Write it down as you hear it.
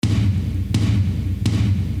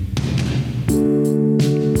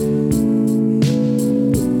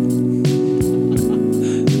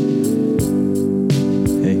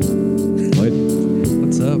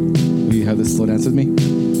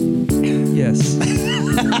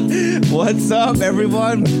boys. What's up,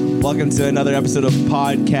 everyone? Welcome to another episode of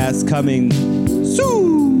Podcast Coming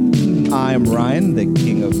Soon. I'm Ryan, the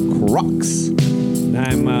king of Crocs.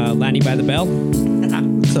 I'm Lanny by the Bell.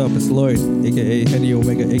 What's up? It's Lloyd, a.k.a. Henny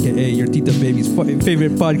Omega, a.k.a. your Tita Baby's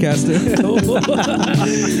favorite podcaster.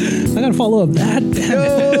 I gotta follow up that.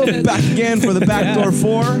 Yo, back again for the Backdoor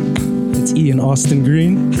 4. It's Ian Austin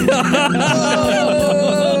Green.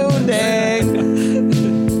 Oh, dang.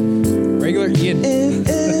 Regular Ian. If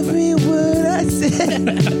every word I said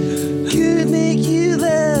could make you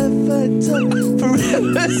laugh, I'd talk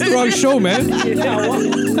forever. Strong show, man.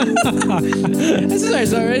 This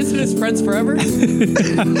is our isn't his Friends Forever? No.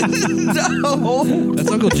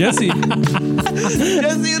 That's Uncle Jesse.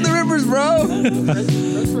 Jesse and the Rippers, bro.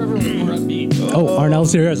 Friends Forever was more upbeat. Oh,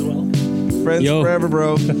 Arnell's here as well. Friends Yo. forever,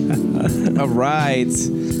 bro. All right.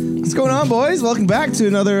 What's going on, boys? Welcome back to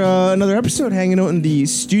another episode, hanging out in the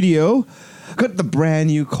studio. Got the brand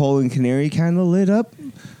new Colin Canary candle lit up.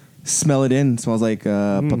 Smell it in. Smells like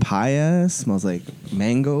papaya. Smells like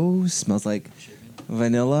mango. Smells like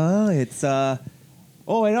vanilla. It's I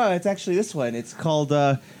know it's actually this one. It's called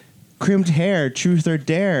Crimped Hair, Truth or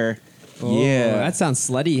Dare. Oh, Yeah, that sounds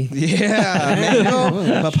slutty. yeah,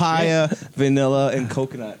 mango, papaya, vanilla, and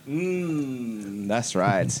coconut. That's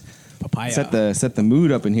right. Papaya. Set the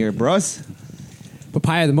mood up in here, bros.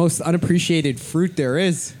 Papaya, the most unappreciated fruit there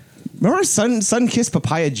is. Remember Sun-Kissed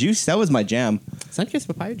papaya juice? That was my jam. Sun-kissed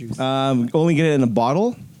papaya juice. Only get it in a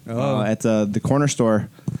bottle Oh. at the corner store.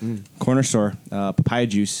 Corner store, papaya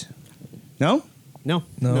juice. No? No.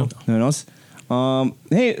 No. No one else?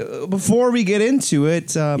 Hey, before we get into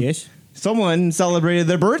it, Yes. someone celebrated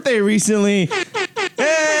their birthday recently.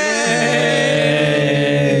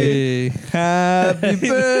 Hey! Happy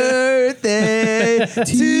birthday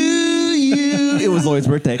to you. It was Lloyd's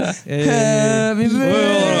birthday. Happy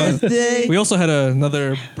birthday. We also had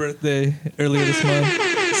another birthday earlier this month.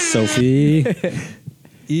 Sophie.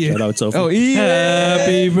 Ian. Shout out, Sophie. Oh, Ian.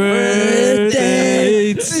 Happy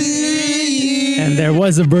birthday to you. And there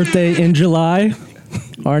was a birthday in July.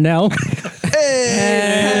 Arnell.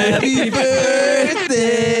 Happy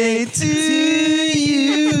birthday to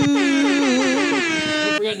you.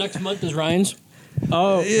 Don't forget next month is Ryan's.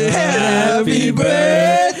 Oh. Happy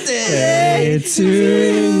birthday to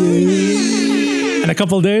you. In a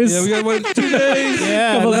couple days. Yeah, we got 2 days.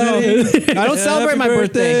 Yeah. Couple days. I don't celebrate my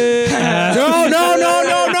birthday. No.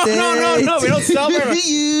 We don't celebrate.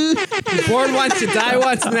 you. You're born once, you die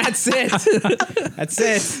once, and that's it. That's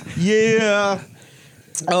it. Yeah.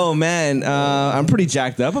 Oh man, I'm pretty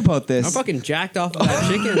jacked up about this. I'm fucking jacked off of that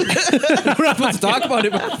chicken. We're not supposed to talk about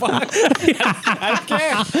it, but fuck. I don't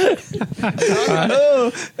care.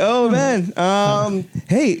 Oh man.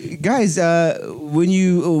 Hey guys, when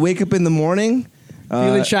you wake up in the morning,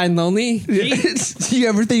 Feeling shy and lonely? do you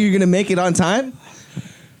ever think you're gonna make it on time?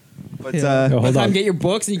 But Oh, By the hold time on. you get your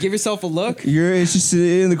books and you give yourself a look. it's just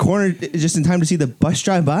in the corner, just in time to see the bus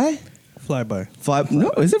drive by. Flyby. No,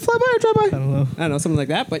 is it fly by or drive by? I don't know. I don't know, something like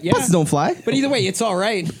that, but yeah. Buses don't fly. But either way, it's all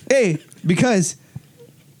right. Hey, because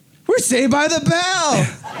we're Saved by the Bell.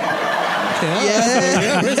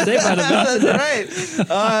 Yeah, We're Saved by the Bell. That's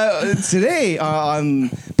right. Today on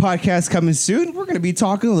Podcast Coming Soon, we're going to be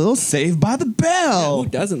talking a little Saved by the Bell. Who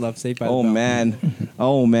doesn't love Saved by the Oh Bell?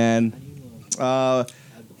 man. A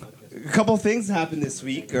couple things happened this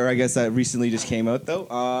week, or I guess that recently just came out though.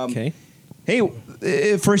 Okay.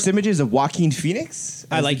 Hey, first images of Joaquin Phoenix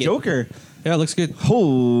I as like the it. Joker. Yeah, it looks good.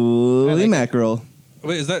 Holy I like mackerel.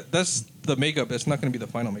 Wait, that's the makeup. That's not going to be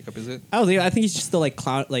the final makeup, is it? I think he's just still like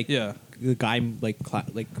clown, like Yeah. the guy, like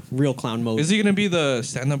real clown mode. Is he going to be the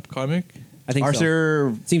stand-up comic? I think so.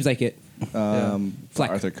 Arthur Seems like it. Fleck.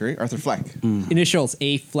 Arthur Curry. Arthur Fleck. Initials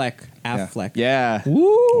A Fleck, Yeah. Fleck. Yeah.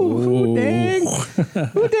 Woo. Dang.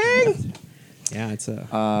 Woo dang. Yeah, it's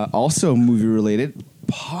a. Also movie related.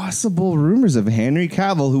 Possible rumors of Henry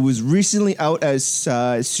Cavill, who was recently out as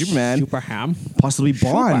Superman, Super ham. possibly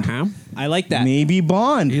Bond. Super ham. I like that. Maybe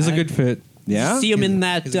Bond. He's a good fit. Yeah. See him in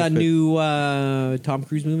that he's a good fit. new Tom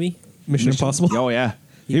Cruise movie. Mission Impossible. Oh yeah.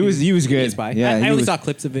 He was good. Spy. Yeah. I he only was- saw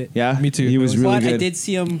clips of it. Yeah. Me too. He was But really But good. I did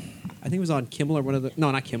see him. I think it was on Kimmel or one of the. No,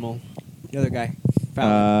 not Kimmel. The other guy.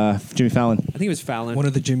 Fallon. Jimmy Fallon. I think it was Fallon. One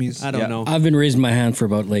of the Jimmies. I don't Yeah. know. I've been raising my hand for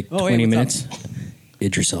about like Oh, hey, 20 what's minutes.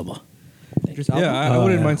 Idris Elba. Idris Elba? Yeah, I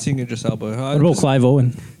wouldn't yeah. mind seeing Idris Elba. What about Clive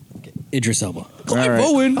Owen? Idris Elba. Clive All right.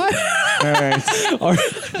 Owen? All right.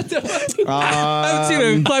 I haven't seen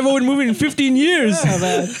a Clive Owen movie in 15 years.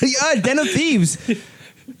 Yeah, Den of Thieves.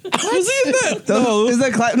 Was he in that? No, is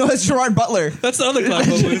that no? That's Gerard Butler. That's the other Clive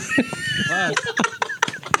Owen.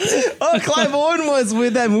 Clive Owen was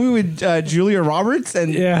with that movie with Julia Roberts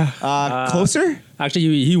and Closer.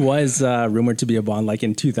 Actually, he was rumored to be a Bond like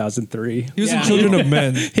in 2003. He was in Yeah. Children of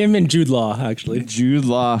Men. Him and Jude Law, actually. Jude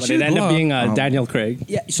Law. But it ended up Law. being Daniel Craig.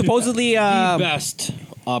 Yeah, supposedly Best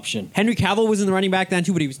option. Henry Cavill was in the running back then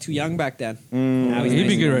too, but he was too young back then. Now he's He'd be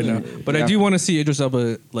nice. good right now. But Yeah. I do want to see Idris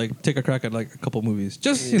Elba like take a crack at like a couple movies.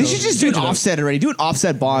 Just you They know, should just do an change it up. offset already. Do an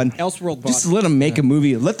offset Bond. Elseworld Bond. Just let them make a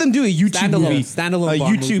movie. Let them do a YouTube Standalone- movie. standalone a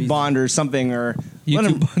Bond YouTube movies. Bond or something. Or let YouTube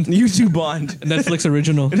 'em- Bond. YouTube Bond. Netflix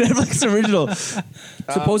original. Netflix original.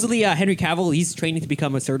 Supposedly, Henry Cavill, he's training to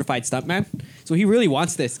become a certified stuntman. So he really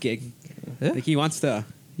wants this gig. Yeah. Like he wants to.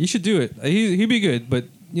 You should do it. He'd be good, but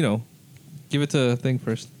you know, give it to Thing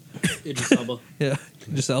first. Idris Elba. Yeah,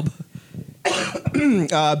 Idris Elba.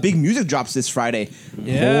 Big music drops this Friday.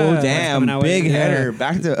 Yeah. Oh damn! coming out Big with- header.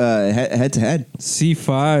 Back to head to head.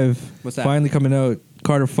 C5. What's that? Finally coming out.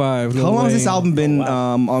 Carter 5. How long has this album been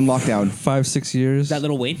on lockdown? 5-6 years. Is that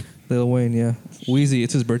Little Wayne? Lil Wayne, yeah. Wheezy,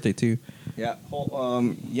 it's his birthday too. Yeah.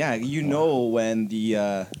 Yeah. You know when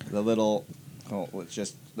the little. Oh, it's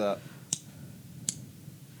just the.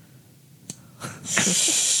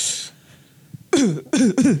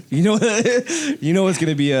 you know it's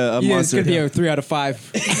gonna be a Yeah, it's monster. gonna be a 3 out of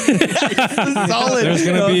 5. solid. There's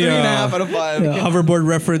gonna be 3.5 out of 5. Hoverboard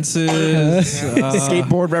references.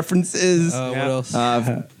 Skateboard references. What else?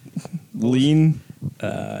 Lean.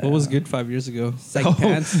 What was good 5 years ago? Second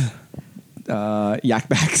pants. Yak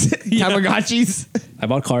backs. Tamagotchis. I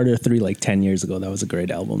bought Carter 3 like 10 years ago. That was a great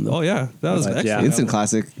album, though. Oh yeah, that was But, excellent. yeah. Instant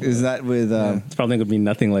classic. Is that with? It's probably going to be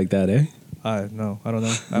nothing like that, eh? No, I don't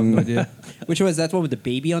know. I have no idea. Which was that one with the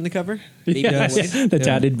baby on the cover? Baby Yes. Little Wayne? The Yeah.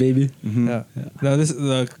 tatted baby. Yeah. No,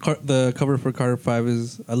 the cover for Carter 5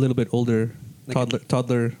 is a little bit older. Like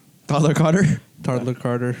Toddler Toddler Carter.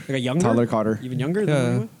 Carter. Like a younger? Toddler Carter. Even younger than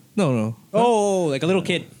Yeah. one? No. Oh, like a little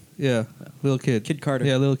kid. Yeah, little kid. Kid Carter.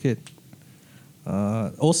 Yeah, little kid.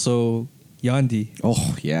 Also, Yandi.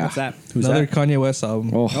 Oh yeah. What's that? Who's Another that? Kanye West album.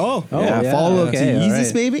 Oh. yeah. yeah. Follow up Okay, to all Yeezus,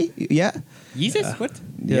 right. baby. Yeah. Jesus? What?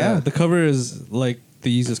 Yeah, the cover is like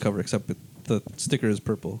the Yeezus cover, except the sticker is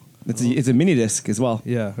purple. It's a mini disc as well.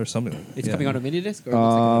 Yeah, or something. Like It's yeah. coming on a mini disc? Or it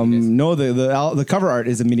looks like a mini disc? No, the cover art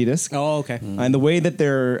is a mini disc. Oh, okay. And the way that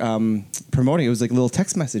they're promoting it was like a little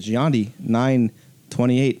text message. Yandi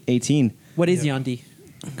 9/28/18. What is Yandi?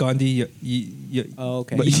 Gandhi. Oh,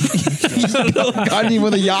 okay. But Gandhi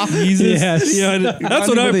with a ya. Yeezus. Yes. Yeah, that's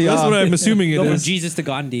what Gandhi with a I'm ya. assuming it Go from is. Jesus to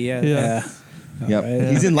Gandhi, yeah. Yeah. Yep. Right.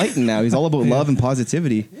 He's enlightened now. He's all about love and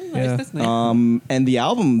positivity. Nice, Yeah. that's nice. And the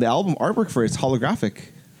album artwork for it's holographic.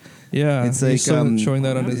 Yeah, It's he's like showing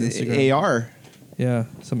that on his Instagram. AR. Yeah,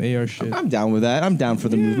 some AR shit. I'm down with that. I'm down for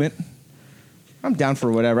the movement. I'm down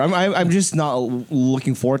for whatever. I'm just not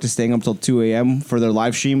looking forward to staying up until 2 a.m. for their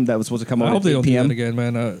live stream that was supposed to come I out hope at they 8 don't do p.m. that again,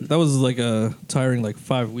 man. That was like a tiring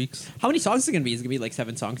 5 weeks. How many songs is it going to be? Is it going to be like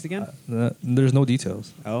 7 songs again? There's no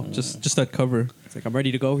details. Oh. Just that cover. It's like, I'm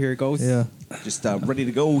ready to go. Here it goes. Yeah, Just ready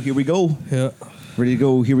to go. Here we go. yeah. Ready to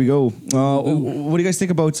go. Here we go. What do you guys think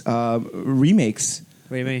about remakes?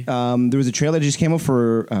 Wait a minute. There was a trailer that just came out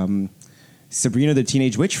for Sabrina the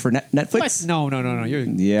Teenage Witch for Netflix. What? No. You're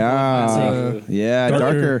Yeah, yeah,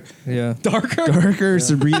 darker. Yeah, darker.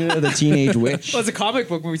 Sabrina the Teenage Witch. Well, it's a comic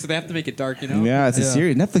book movie, so they have to make it dark, you know? Yeah, it's a Yeah.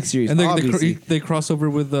 series, Netflix series. and obviously. they cross over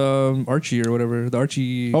with Archie or whatever. The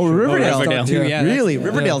Archie. Oh, show. Riverdale. Riverdale, too, yeah, really?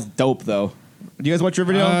 that's- Riverdale's dope, though. Do you guys watch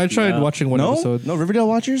Riverdale? I tried No. watching one no? episode. No Riverdale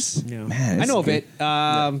watchers? No. Man, I it's know of good.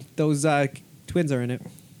 it. Those twins are in it.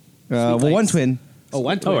 Well, Sweet one Lights. twin. Oh,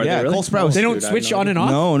 one twin. Oh, are Yeah, they really? Cole Sprouse. They don't Dude, I switch know. on and off?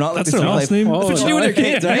 No, not like That's the their Sweet last Life. name. Oh, That's what you do with their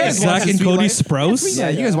kids, right? You guys watch Zach the and Sweet Cody Life? Sprouse. Yeah,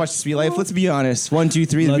 you guys watch The Sweet Life. Let's be honest. 1, 2,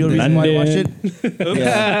 3. The real reason why I watched it.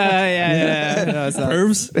 yeah. No, it's not.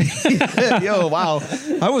 Herbs. Yo, wow.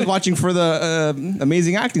 I was watching for the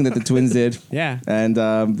amazing acting that the twins did. Yeah. And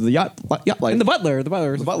the yacht life. And the butler. The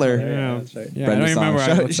butler. The butler. Yeah. That's right. Yeah, I Brenda don't song.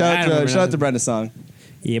 remember. Shout out to Brenda Song.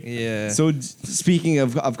 Yep. Yeah. So speaking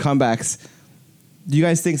of comebacks, do you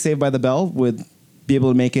guys think Saved by the Bell would be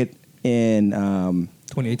able to make it in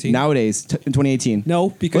 2018. nowadays in 2018?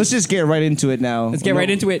 No, because Let's just get right into it now. let's get right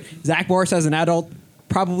into it. Zach Morris as an adult,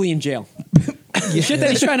 probably in jail. The shit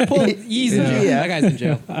that he's trying to pull, he's in jail. Yeah. That guy's in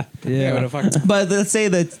jail. Yeah. what the fuck? But let's say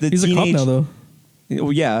that the He's a teenage. cop now, though.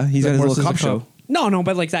 Well, yeah, he's Zach got his Morris little cop is a show. cop. No,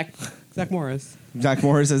 but like Zach Morris. Zach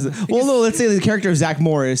Morris says. Well, no, let's say the character of Zach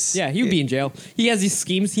Morris. Yeah, he would be in jail. He has these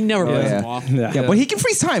schemes. He never plays yeah. them off. Yeah. Yeah, but he can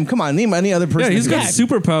freeze time. Come on, name any other person. Yeah, he's that got can-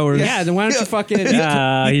 superpowers. Yeah, then why don't you fucking... He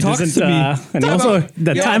talks doesn't. to me. And he also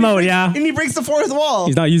the timeout. Yeah, And he breaks the fourth wall.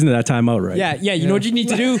 he's not using that timeout right. Yeah, you know what you need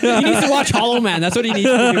to do? He needs to watch Hollow Man. That's what he needs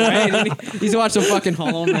to do, right? He needs to watch some fucking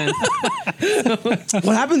Hollow Man.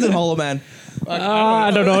 What happens in Hollow Man?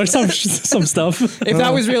 I don't know. Some stuff. If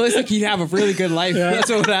that was realistic, he'd have a really good life. That's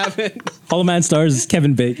what would happen. Hollow Man stars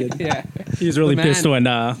Kevin Bacon. Yeah. He's really The man. pissed when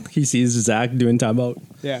he sees Zach doing timeout.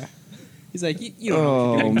 Yeah. He's like, you don't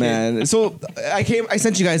know what you're Oh doing, kid." man! So I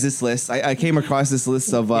sent you guys this list. I came across this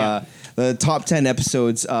list of the top 10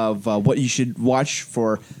 episodes of what you should watch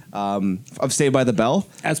for of Saved by the Bell.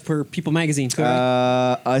 As per People Magazine, correct?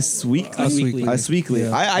 Us Weekly. Us Weekly. Us Weekly.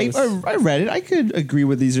 Yeah. I read it. I could agree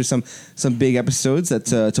with these are some big episodes that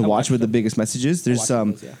to watch with the biggest messages. There's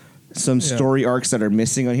some story arcs that are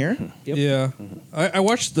missing on here. Yep. Yeah, I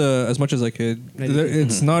watched as much as I could.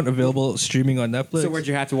 It's not available streaming on Netflix. So where'd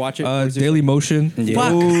you have to watch it? Daily Motion.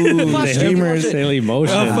 Fuck. Ooh, Fuck. streamers. Daily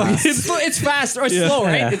Motion. It's fast or slow,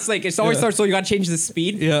 right? It's like, it's always starts slow. You got to change the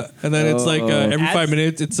speed. Yeah, and then it's like every Ads? 5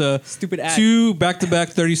 minutes, it's Stupid ad. 2 back-to-back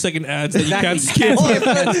 30-second ads that you can't skip.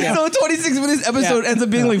 So 26 minutes episode ends up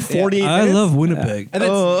being like 48 I minutes. love Winnipeg. And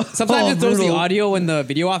then sometimes it throws the brutal. audio and the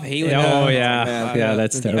video off. Hate it. Oh man. yeah,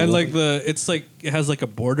 that's terrible. And like it's like it has like a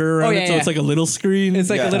border around yeah, it, so yeah. it's like a little screen. It's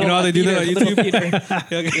like Yeah. a little. You know how they do that on little YouTube?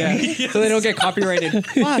 theater. Yeah. So they don't get copyrighted.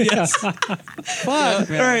 Fuck. Fuck.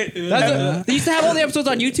 All right. They used to have all the episodes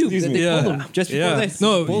on YouTube. They Yeah. pulled them just before Yeah, this.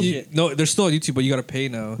 no, Bullshit. no, they're still on YouTube, but you gotta pay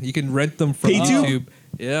now. You can rent them from Pay to? YouTube.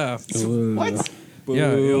 Yeah, What?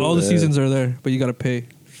 yeah, all the seasons are there, but you gotta pay.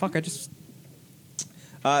 Fuck. I just.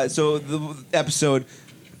 So the episode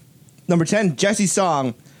number 10, Jesse's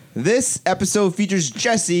song. This episode features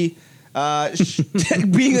Jesse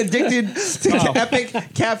being addicted to epic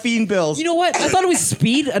caffeine pills. You know what? I thought it was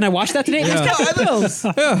Speed, and I watched that today. It was Yeah. caffeine pills.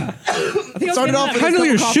 Yeah, Started off with I know a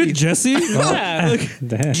your cup of shit, coffee. Jesse. Yeah.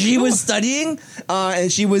 Damn. She was studying,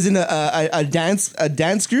 and she was in a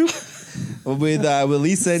dance group with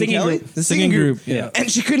Lisa and Singing Kelly, group. the Singing group, yeah.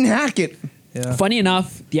 and she couldn't hack it. Yeah. Funny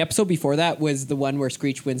enough, the episode before that was the one where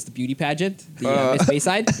Screech wins the beauty pageant, the Miss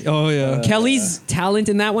Bayside. Oh yeah. Kelly's talent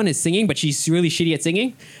in that one is singing, but she's really shitty at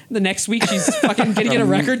singing. The next week, she's fucking gonna get a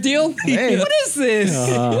record deal. Hey. What is this?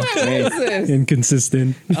 What is this?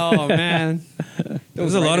 Inconsistent. Oh man,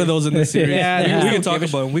 There's a lot of those in this series. Yeah, we yeah. can talk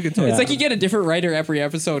about them. We can talk. it's like you get a different writer every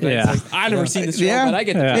episode. and Yeah. It's like, I've never seen this show, Yeah. but I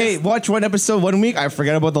get. Yeah. Hey, watch one episode 1 week. I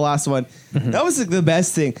forgot about the last one. That was like the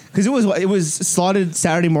best thing because it was slotted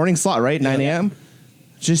Saturday morning slot, right? 9 a.m.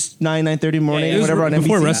 Just 9:30 morning, It was whatever on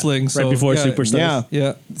before NBC. wrestling, so, Right before yeah, Superstars. Yeah.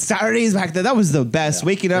 Yeah, Saturdays back then, that was the best.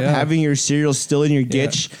 Waking up, Yeah. having your cereal still in your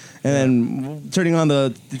gitch, and then turning on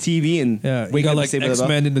the TV and yeah. You waking got up like Saved by the Bell.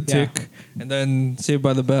 X-Men in the Yeah. Tick, and then Saved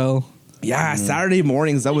by the Bell. Yeah, Saturday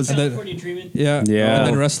mornings. That was And then, California Dreaming. yeah, Yeah. and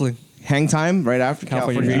then wrestling. hang time right after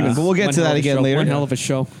California Dreaming. Dreaming. But we'll get One to hell that of a again show. later. One hell of a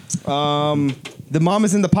show. The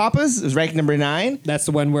Mamas and the Papas is ranked number 9. That's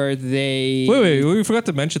the one where they. Wait, we forgot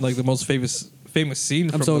to mention like the most famous scene.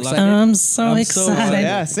 I'm from so the last- excited. I'm so I'm so excited.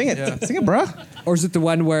 Yeah, sing it. Yeah. Sing it, bro. Or is it the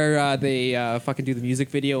one where they fucking do the music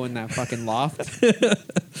video in that fucking loft?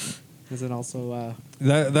 Is it also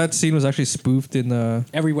That scene was actually spoofed in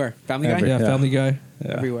everywhere? Family Guy. yeah, Yeah. Family Guy.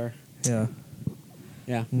 Everywhere. Yeah,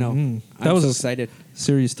 Yeah. No. Mhm. That That was was so a- excited.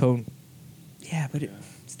 serious tone. Yeah, but it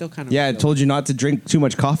still kind of. Yeah, I told you not to drink too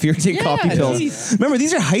much coffee or take Yeah, coffee pills. geez. Remember,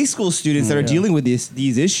 these are high school students that are dealing with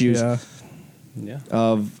these issues Yeah, Yeah.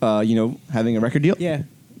 of having a record deal Yeah.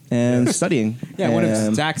 and studying. Yeah, one of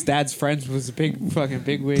And, Zach's dad's friends was a big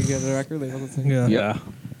wig of the record label. yeah.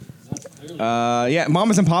 Yeah.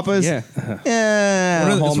 Mamas and Papas. Yeah. Yeah,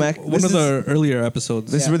 One of, Hallmark. it's one of the earlier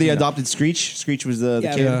episodes. This is where they Yeah. adopted Screech. Screech was the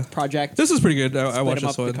Yeah, kid. Yeah. project. This is pretty good. I Split watched them this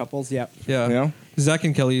up the one. couples. Yeah. Yeah, You know? Zach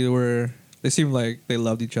and Kelly they seemed like they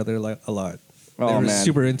loved each other like a lot. Oh, they were man.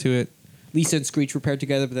 super into it. Lisa and Screech were paired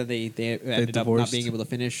together, but then they ended up not divorced. being able to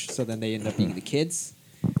finish. So then they ended up being the kids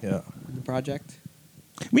Yeah, in the project.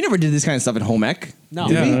 We never did this kind of stuff at home ec. No.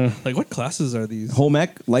 Did we? yeah. Like what classes are these? Home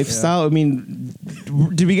ec lifestyle. I mean,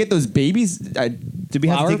 did we get those babies? Did we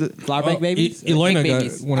have to take the Flower bag Oh, babies? Elena Egg got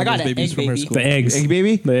babies. one of I got those an babies egg from her baby. school. The eggs. egg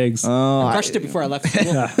baby? The eggs. Oh, I crushed it before I left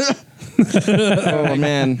school. oh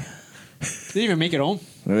man. Didn't even make it home.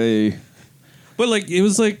 Hey. But like it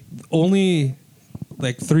was like only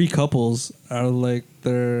like 3 couples out of like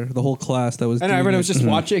the whole class that was. And doing everyone it. was just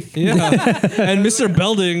watching. Yeah, and Mr.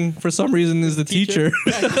 Belding for some reason is the teacher.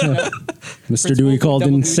 Mr. Dewey called in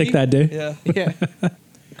double sick duty. that day. Yeah, Yeah.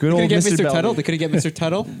 Good Couldn't old get Mr. Mr. Tuttle. Tuttle. They couldn't get Mr.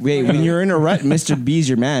 Tuttle. Wait, when you're in a rut, Mr. B's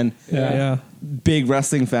your man. yeah. Big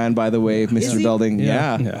wrestling fan, by the way, Mr. he? Belding.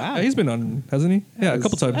 Yeah. Yeah. Wow. He's been on, hasn't he? Yeah, a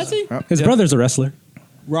couple times. Has he? His Yeah. brother's a wrestler.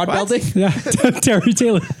 Rod What? Belding? Yeah, Terry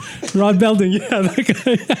Taylor. Rod Belding. Yeah, that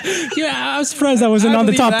guy. Yeah, I was surprised that wasn't I on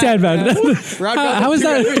the believe top that, 10, man. yeah. Rod How Belding is threw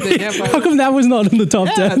that? everything, yeah, How come that was not in the top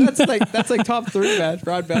Yeah, 10? that's like top 3, man.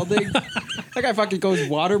 Rod Belding. That guy fucking goes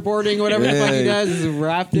waterboarding, whatever the fuck he Yeah. does, is You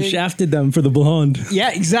rafting. shafted them for the blonde.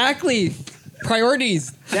 Yeah, exactly.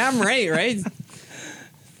 Priorities. Damn right?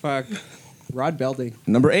 Fuck. Rod Belding.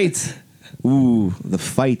 Number 8. Ooh, the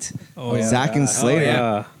fight. Zach and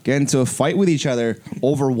Slater get into a fight with each other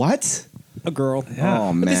over what? A girl.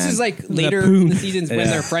 Oh, man. But this is like later in the seasons when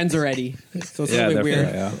they're friends already. So it's a little bit weird.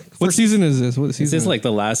 Yeah. What season is this? What This season? is like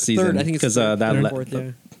the last season. Third, I think it's because third, that fourth,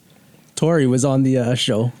 yeah. Tori was on the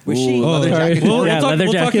show. Was she? Leather jacket. We'll, Yeah, we'll, talk, leather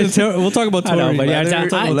we'll, talk jacket. we'll talk about I know, Tori. but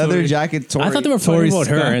yeah, Leather jacket Tori. I thought they were Tori talking about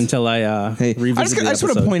her Scott. until I Hey, revisited I just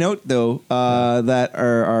want to point out though that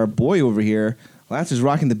our boy over here, Lance, is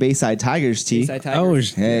rocking the Bayside Tigers tee. Bayside Oh,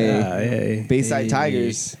 Tigers. Hey. Bayside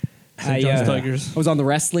Tigers. St. John's Tigers. I was on the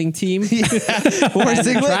wrestling team. Horse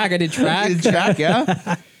I did track. Track,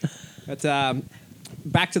 yeah. But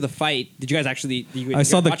back to the fight. Did you guys actually I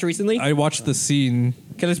saw watch it recently? I watched the scene.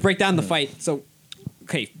 Okay, let's break down the fight. So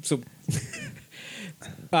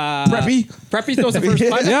Preppy. Preppy throws the first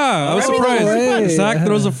punch. Yeah, I was Preppy throws the surprised. first punch. Zach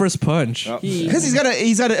throws the first punch. Because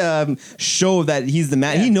he's got to show that he's the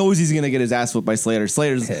man. Yeah. He knows he's gonna get his ass whooped by Slater.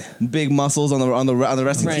 Slater's big muscles on the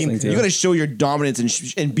wrestling Right. team. You got to show your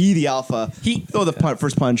dominance and be the alpha. He- throw the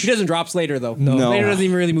first punch. He doesn't drop Slater though. No. Slater doesn't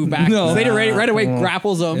even really move back. No. Slater right away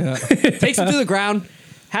grapples him, Yeah. takes him to the ground,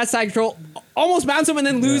 has side control, almost mounts him, and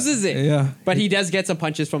then loses it. Yeah. But he does get some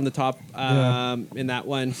punches from the top Yeah. in that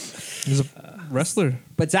one. He's a wrestler.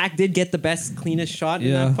 But Zach did get the best, cleanest shot in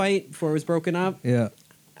Yeah. that fight before it was broken up. Yeah.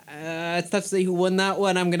 It's tough to say who won that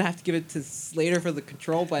one. I'm gonna have to give it to Slater for the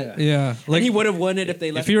control, but Yeah. and he would have won it if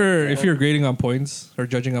they left. if you're grading on points or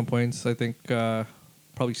judging on points, I think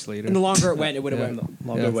probably Slater. and the longer it went, it would have went.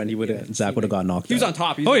 longer Yeah. when Zach would have got knocked He was out. on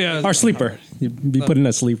top. He Oh, was yeah. Or sleeper. You'd be putting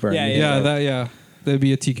a sleeper. Yeah, yeah, that'd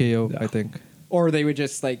be a TKO, I think. Or they would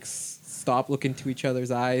just like stop looking to each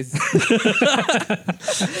other's eyes.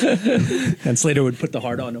 And Slater would put the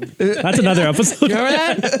heart on him. That's another episode. Remember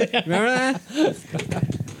that? Remember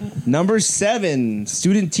that? Number 7,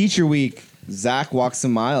 Student Teacher Week. Zach walks a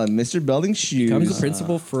mile in Mr. Belding's shoes. Comes the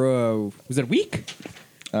principal for was it a week?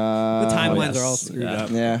 The timelines are all screwed up.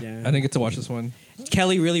 Yeah. I didn't get to watch this one.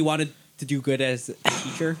 Kelly really wanted to do good as a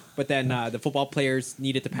teacher, but then the football players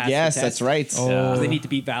needed to pass. Yes, the test. that's right. Oh. 'Cause they need to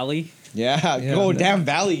beat Valley. Yeah. Yeah. Go damn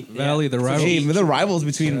Valley. Valley, the rival. Hey, the rivals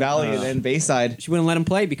between Valley and Bayside. She wouldn't let them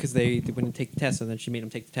play because they wouldn't take the test, and then she made them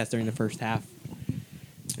take the test during the first half,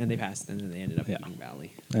 and they passed, and then they ended up beating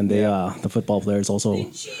Valley. And they the football players also. They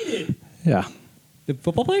cheated. Yeah. The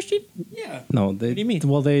football players cheat? Yeah. No, they. What do you mean?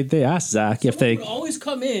 Well, they asked Zach if they. Someone would always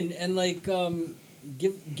come in and like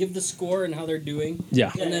give the score and how they're doing.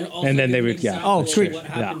 Yeah. And then also And then give they an would- yeah. example Oh, of sweet. what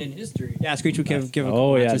happened in history. Yeah, Screech would give a Oh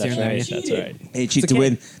couple yeah, answers that's here and right. there. That's right. Hey, cheat It's to okay.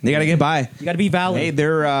 win. They got to get by. You got to beat Valley. Hey,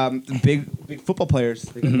 they're big football players.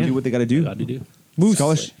 They got to do what they got to do. Got to do. Moose.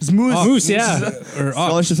 Scholarships. Moose. Moose, yeah, Or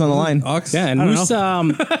Scholarships on the line. Ox. yeah, and I don't Moose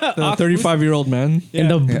The 35-year-old man. in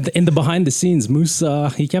the behind the scenes, Moose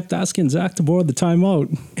he kept asking Zach to borrow the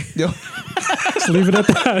timeout. Yo, Just leave it at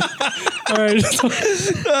that. All right.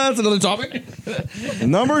 that's another topic.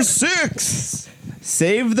 Number 6.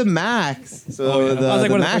 Save the Max. So That was like the one of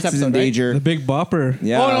the Max first is in episodes, right? danger. The big bopper.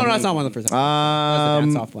 Yeah. Oh no, that's not one of the first. That's the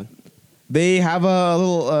dance off one. They have a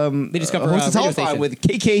little They discover host a a radio telethon station. with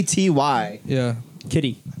KKTY. Yeah.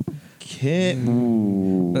 Kitty.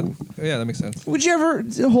 That makes sense. Would you ever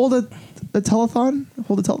hold a telethon?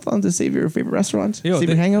 Hold a telethon to save your favorite restaurant? Yo, save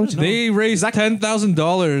your hangout? They raised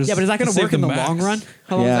 $10,000. Yeah, but is that going to work in the long run?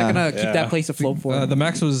 How long is that Yeah. going to keep that place afloat for? The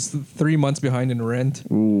max was 3 months behind in rent.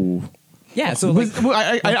 Ooh. yeah, so like,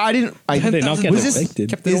 I didn't. Did they not get Was this- evicted?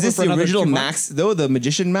 kept it Is over this for the another original 2 months? Max though? The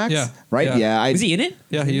magician Max? Yeah. Right? Yeah. Yeah. Is he in it?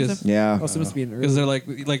 Yeah, he is. Yeah. Oh, so it must be an Because early.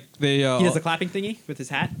 they're like they. He does the clapping thingy with his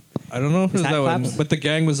hat. I don't know if it was hat that one, claps? but the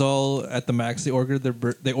gang was all at the max. They ordered their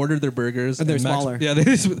burgers. And they're Max- smaller.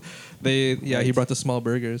 Yeah, he brought the small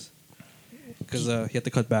burgers because he had to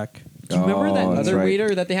cut back. Do you remember that Oh, that's other right.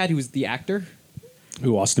 waiter that they had who was the actor?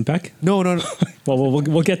 Who, Austin Peck? No. Well,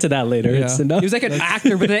 we'll get to that later. Yeah. It's He enough. was like an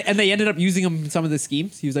actor, but they ended up using him in some of the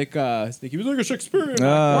schemes. He was like a Shakespearean.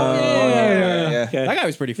 Yeah. Okay. That guy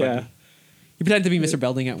was pretty funny. Yeah. He pretended to be Mr.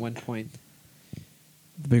 Belding at one point.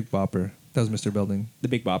 The Big Bopper. That was Mr. Belding. The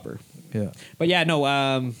Big Bopper. Yeah. But yeah, no.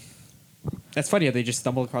 That's funny how they just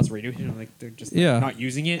stumble across radio. You know, like they're just Yeah. not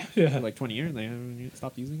using it Yeah. for like 20 years. They haven't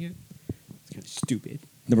stopped using it. It's kind of stupid.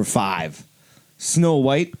 Number 5. Snow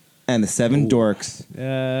White and the Seven Dorks.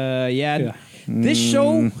 Yeah. This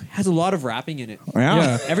show has a lot of rapping in it.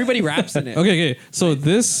 Yeah. Everybody raps in it. Okay. So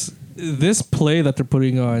this play that they're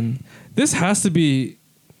putting on, this has to be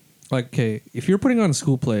like, okay, if you're putting on a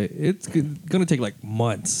school play, it's gonna take like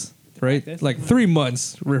months, right? practice? Like 3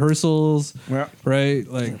 months rehearsals, Yeah. right?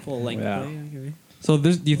 Like, Full length Yeah. play. Okay. so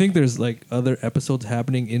do you think there's like other episodes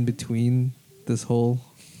happening in between this whole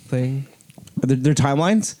thing? their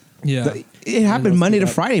timelines. Yeah. It happened Monday to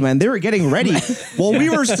Friday, man. They were getting ready. While we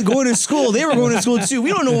were going to school, they were going to school too. We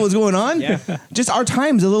don't know what was going on. Yeah. Just our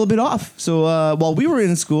time's a little bit off. So while we were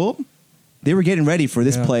in school, they were getting ready for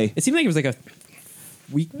this Yeah. play. It seemed like it was like a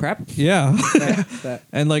week prep. Yeah. That-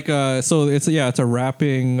 And like so it's a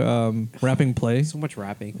rapping play. so much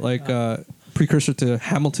rapping. Like precursor to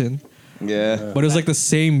Hamilton. Yeah. But it was like the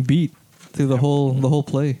same beat through the whole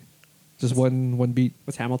play. Just one beat.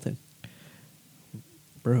 What's Hamilton?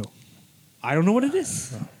 Bro. I don't know what it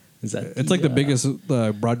is. Is that It's like the biggest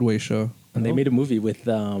Broadway show. And they made a movie with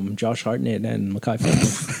Josh Hartnett and Mackay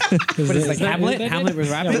Pfeiffer. But it's like Hamlet. Hamlet with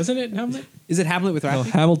rapping. Yeah, wasn't it Hamlet? Is it Hamlet with Oh,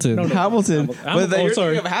 rapping? Hamilton. No, no. Hamilton. Hamilton. But then Oh, you're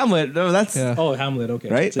sorry. thinking of Hamlet. No, that's Yeah. Oh, Hamlet. Okay,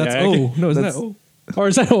 Right? That's yeah, O. No, isn't that That's- O? Or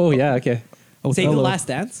is that? Oh, yeah. Okay. Save the Othello. Last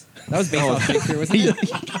Dance. That was based off Shakespeare, wasn't it?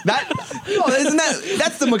 that. No, isn't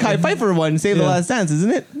that's the Mackay Pfeiffer one? Save the Yeah. Last Dance,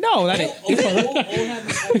 isn't it? No, that ain't.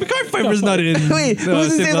 Mackay Pfeiffer's not in. Wait,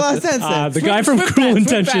 who's in Save the Last Dance? Then? The guy from Cruel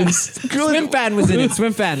Intentions. Swim Fan was in it.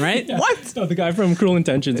 Swim Fan, right? What? No, the guy from Cruel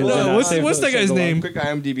Intentions. was in, No, what's Save what's the- that guy's Save the name? Quick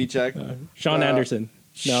IMDb check. Sean Anderson.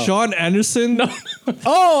 No. Sean Anderson? No.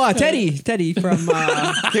 Oh, Teddy from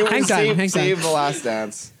Okay, Hang Time. Hang Time. Save the Last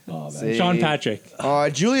Dance. Oh, man. Save- Sean Patrick.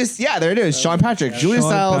 Julius. Yeah, there it is. Sean Patrick. Julius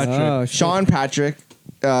Sean Stiles. Patrick. Oh,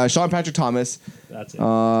 shit. Sean Patrick Thomas. That's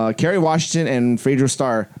it. Kerry Washington and Phaedra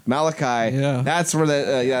Starr. Malachi. Yeah. That's where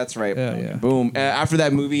the. Yeah, that's right. Yeah, yeah. Boom. After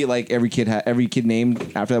that movie, like every kid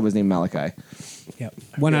named after that was named Malachi. Yep.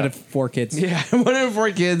 One out of 4 kids. Yeah, 1 out of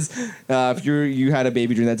 4 kids. If you had a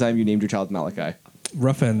baby during that time, you named your child Malachi.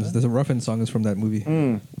 Rough Ends. There's a Rough Ends song is from that movie.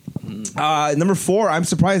 Number 4. I'm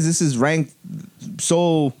surprised this is ranked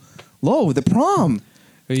so low. The Prom.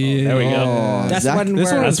 Yeah. There we go. Oh, That's Zach- one this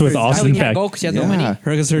where one That's with Austin Kylie can't Peck. go because she has no Yeah. money. Her,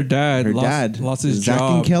 because her dad, Her lost, dad lost his Zach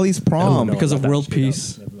job and Kelly's prom. No, because of not that world straight up.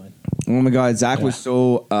 peace. Never mind. Oh my God, Zach was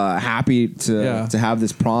so happy to have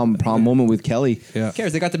this prom moment with Kelly. Yeah. Who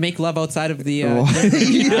cares? They got to make love outside of the.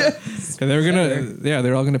 Yeah. And they're gonna,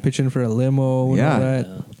 they're all gonna pitch in for a limo and Yeah. all that.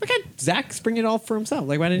 Why can't Zach bring it all for himself?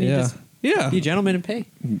 Like, why didn't he Yeah. just Yeah. be a gentleman and pay?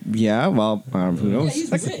 Yeah, well, who Yeah, knows? he's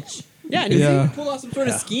rich. Yeah, and he Yeah. pulled off some sort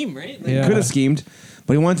of scheme, right? Like, Yeah. Could have schemed,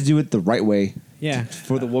 but he wanted to do it the right way yeah.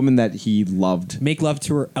 for the woman that he loved. Make love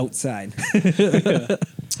to her outside.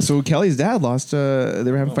 So Kelly's dad lost. They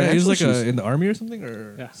were having He financial was like issues. in the army or something,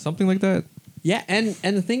 or Yeah. something like that. Yeah, and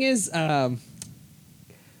the thing is,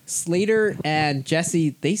 Slater and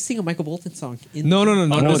Jesse, they sing a Michael Bolton song. No, Oh, no,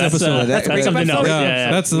 this that's, episode. that's That- something else. yeah,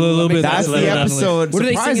 Yeah, that's a little bit. That's the episode. What do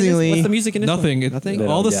they sing in this? Surprisingly, What's the music in this Nothing. one? It, Nothing?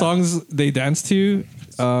 all the Yeah. songs they dance to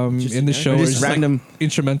in the show are just just random. like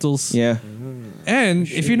instrumentals. Yeah, And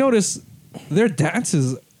if you notice, their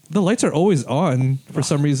dances, the lights are always on for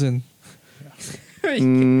some reason. You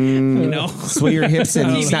know? sway your hips and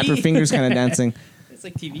TV. snap your fingers, kind of dancing. It's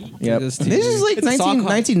like TV. Yep. It is This is like It's a song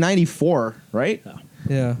 1994, right?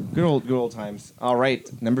 Yeah. Good old times. All right,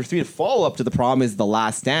 number 3, the follow up to the prom is The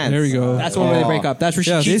Last Dance. There we go. That's when they break up. That's where she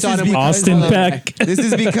Yeah, cheats this on is him. with Austin the- Peck. This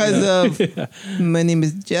is because of my name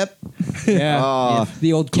is Jeff. Yeah.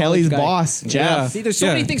 The old college Kelly's guy. boss, Jeff. Yeah. See, there's so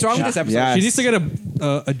Yeah. many things wrong with this episode. Yeah. She needs to get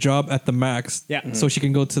a job at the Max, Yeah. so she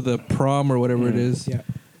can go to the prom or whatever it is. Yeah.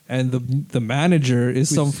 And the manager is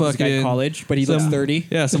some Who's a guy fucking in college, but he looks 30.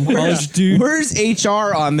 Yeah, some college dude Where's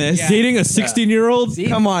HR on this? Yeah. dating a 16-year-old. See?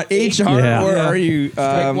 Come on, HR, Yeah. or Yeah. are you?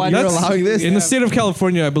 one. You're That's- allowing this? in the state of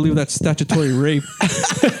California? I believe that's statutory rape.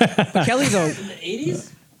 But Kelly's a. In the 80s?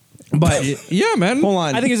 But Yeah, man. hold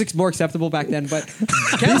on. I think it was more acceptable back then, but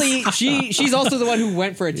Kelly, she's also the one who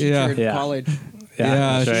went for a teacher Yeah. in Yeah. college. Yeah,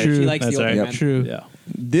 that's right. true. She likes That's the older right. men. True. Yeah.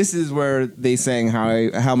 this is where they sang how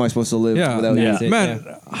am I supposed to live Yeah, without Yeah. you? man.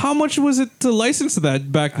 How much was it to license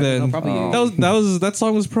that back then? know, probably- that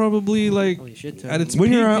song was probably like Holy shit, at its When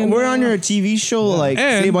peak. you're in, we're on your TV show like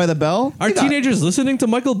And Saved by the Bell. Are you got- teenagers listening to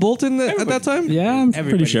Michael Bolton at that time? Yeah, I'm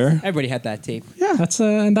pretty sure. Everybody had that tape. That's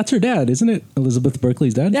and that's her dad, isn't it? Elizabeth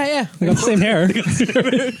Berkley's dad. Yeah, yeah. They got the same hair.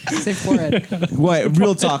 Same forehead. What?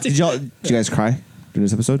 Real talk. Did you guys cry during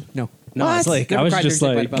this episode? No. No, it's What? like I Never was cried just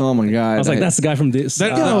during like Saved by the Oh my god! I was like, that's the guy from this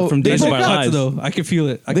That, from they Days of broke Our up, Lives. though. I can feel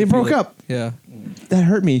it. They broke up. Yeah. That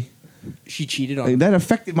hurt me. She cheated on Like, him. that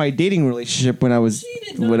affected my dating relationship when I was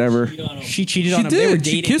whatever. She cheated She on him. They were did.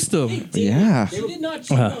 She dating. kissed him. Yeah. They did not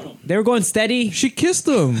cheat on him. They were going steady. She kissed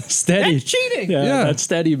him. Steady. That's cheating. Yeah, Yeah. that's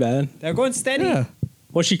steady, man. They're going steady. Yeah.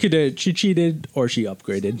 Well, she could she cheated or she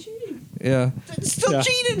upgraded. Yeah. Still Yeah.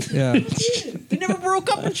 cheating. Yeah. They never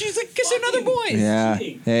broke up, and she's like kissing other boys. Yeah.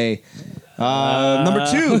 Hey. Number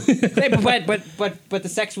 2. Hey, but the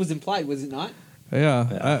sex was implied, was it not?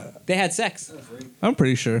 Yeah. They had sex. I'm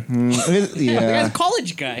pretty sure. The guy's yeah. a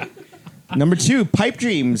college guy. Number 2. Pipe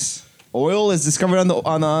Dreams. Oil is discovered on the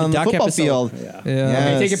duck football episode. field. Yeah. Yeah.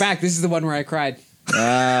 Yeah. I take it back. This is the one where I cried.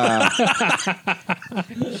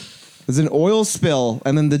 There's an oil spill,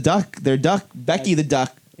 and then their duck, Becky the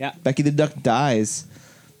duck. Yeah. Becky the duck dies.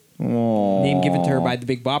 Aww. Name given to her by the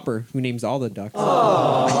Big Bopper, who names all the ducks.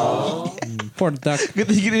 Poor duck. Good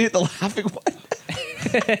thing you didn't hit the laughing one.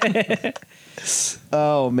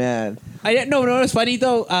 Oh man. I didn't know. It's funny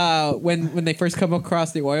though. When they first come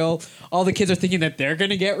across the oil, all the kids are thinking that they're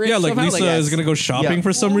gonna get rich. Yeah, like somehow. Lisa is gonna go shopping Yeah.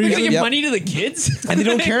 for some They're reason. gonna give Yep. money to the kids. And they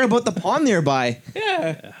don't care about the pond nearby.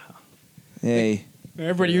 Yeah. Hey.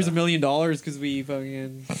 Everybody here's $1 million because we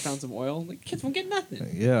fucking found some oil. Like kids won't get nothing.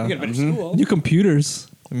 Yeah. You get a better school. New computers,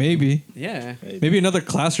 maybe. Yeah. Maybe another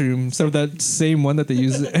classroom instead of that same one that they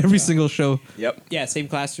use every single show. Yep. Yeah. Same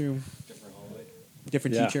classroom.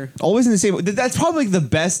 Different Yeah. teacher. Always in the same. That's probably the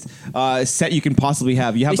best set you can possibly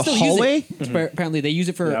have. You have the They still hallway. Use it. Apparently, they use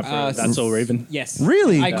it for. Yeah, for That's So Raven. Yes.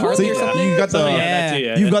 Really? iCarly So or something. you got the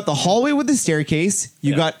Yeah. you've got the hallway with the staircase.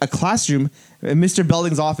 You Yeah. got a classroom, Mr.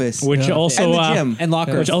 Belding's office, Which Yeah. also and the gym. And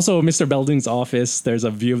lockers. which also Mr. Belding's office. There's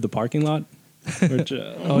a view of the parking lot, which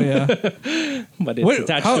Oh yeah. but it's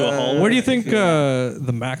attached to a hall. Where do you think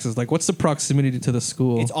the max is? Like, what's the proximity to the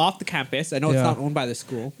school? It's off the campus. I know it's Yeah. not owned by the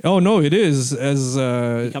school. Oh no, it is. As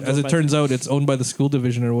Becomes owned it by turns out, it's owned by the school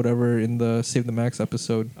division or whatever in the Save the Max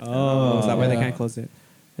episode. Oh, is that why they yeah. can't close it?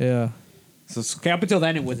 Yeah, So Okay, up until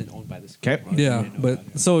then, it wasn't owned by the school. Okay. yeah. But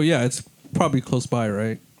so yeah, it's probably close by,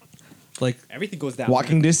 right? Like, Everything goes down.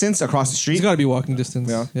 walking distance across the street. it's got to be walking distance.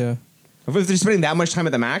 Yeah. Yeah, If they're spending that much time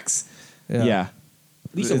at the max, yeah,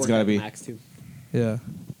 Lisa it's worked gotta at be. Max too. yeah.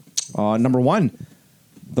 Number one,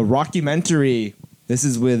 the Rockumentary. This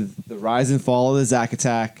is with the rise and fall of the Zack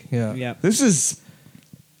Attack. Yeah. Yeah. This is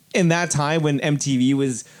in that time when MTV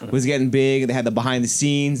was getting big. They had the behind the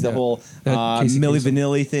scenes, the Yeah. whole They had Casey Milli Kasem.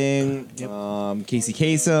 Vanilli thing, Casey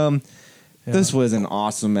Kasem. Yeah. This was an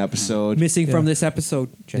awesome episode. Missing Yeah. from this episode,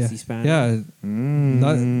 Jesse yeah. Span. Yeah.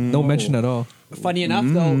 No mention at all. Funny enough,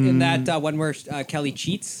 though, in that one where Kelly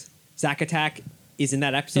cheats, Zack Attack is in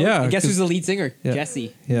that episode. Yeah, And guess 'cause- who's the lead singer? Yeah.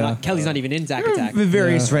 Jesse. Yeah. Kelly's not even in Zack Attack. The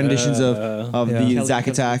various Yeah. renditions of Yeah. the Kelly Zack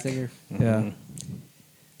becomes the lead Attack. singer. Yeah.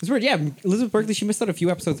 It's weird. Yeah, Elizabeth Berkley, she missed out a few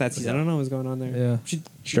episodes that season. I don't know what's going on there. Yeah.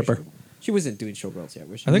 Stripper. She wasn't doing Showgirls yet,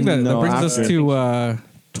 was she? I think that No, brings us after. to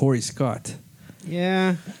Tori Scott.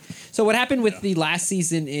 Yeah. So what happened with the last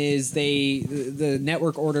season is the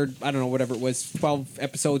network ordered, I don't know, whatever it was, 12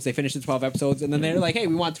 episodes. They finished the 12 episodes, and then they're like, hey,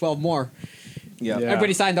 we want 12 more. Yeah. Yeah.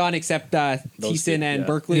 Everybody signed on except Thiessen two, and yeah.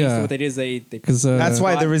 Berkeley. Yeah. So what they did is they Because That's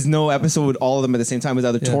why there was no episode with all of them at the same time. It was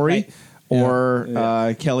either Yeah. Tori Right. or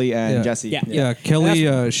Yeah. Kelly and Yeah. Jesse. Yeah. yeah,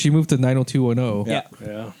 Kelly she moved to 90210 Yeah.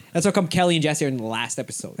 Yeah. That's how come Kelly and Jesse are in the last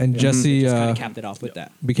episode. and Jesse just kind of capped it off with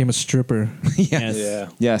that. became a stripper. Yes. Yeah.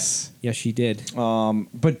 Yes. Yes, she did.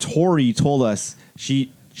 But Tori told us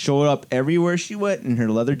she showed up everywhere she went in her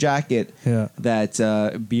leather jacket. Yeah.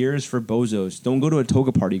 That beers for bozos. Don't go to a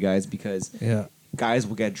toga party, guys, because Yeah. guys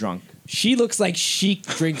will get drunk. She looks like she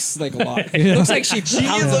drinks like a lot. Looks like she She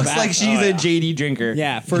pounds looks back. like she's a JD drinker.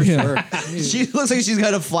 Yeah, for Yeah. sure. She looks like she's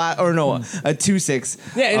got a flat or no, a 2-6.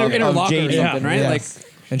 Yeah, in her of locker or JD. something, right? Yeah. Like,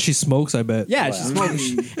 And she smokes, I bet. yeah, she smokes.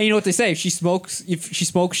 And you know what they say? If she smokes,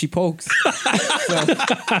 she pokes. So,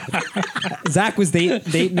 Zach was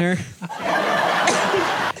dating her.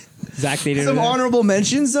 Zach dated Some her. honorable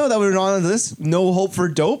mentions though that were on this: No Hope for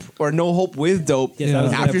Dope or No Hope with Dope. Yes, that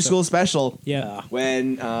was a good After episode. school special. Yeah.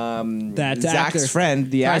 When That Zach's actor friend,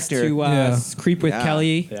 the tries actor, to Yeah. creep with Yeah.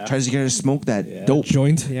 Kelly. Yeah. tries to get her to smoke that Yeah. dope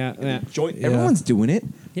Joint. Yeah, yeah. joint. Yeah. Everyone's doing it.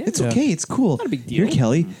 Yeah. It's Yeah. okay. It's cool. Not a big Here, deal.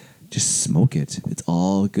 Kelly, just smoke it. It's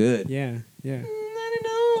all good. Yeah, yeah.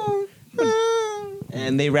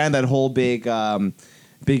 And they ran that whole big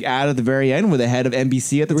ad at the very end with the head of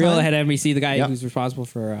NBC at the The real time. head of NBC, the guy Yep. who's responsible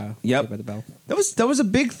for Yep. Saved by the Bell. That was a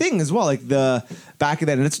big thing as well. Like the back of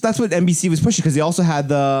then, and that's what NBC was pushing because they also had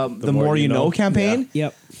the More You Know campaign.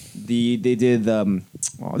 Yep. They did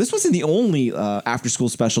this wasn't the only after school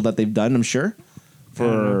special that they've done. I'm sure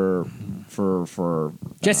for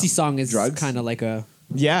Jesse's song is drugs? kind of like a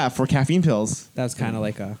for caffeine pills. that was kind of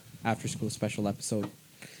like a after school special episode.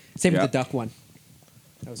 Same Yeah. with the duck one.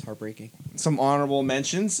 That was heartbreaking. Some honorable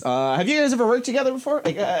mentions. Have you guys ever worked together before?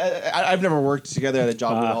 Like I've never worked together at a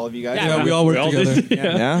job with all of you guys. Yeah, Yeah, we all work together.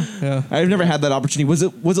 Yeah. Yeah. I've never had that opportunity. Was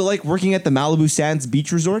it like working at the Malibu Sands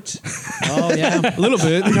Beach Resort? Oh yeah. A little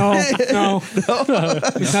bit. no.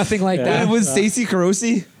 There's nothing like It that. was Stacey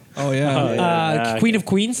Carosi, Oh yeah. Yeah. Queen of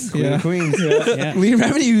Queens. Queen Yeah. of Queens. Yeah. Liam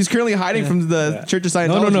Remedy, who's currently hiding from the Church of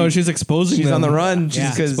Scientology. No. She's exposing She's them. on the run. She's Yeah.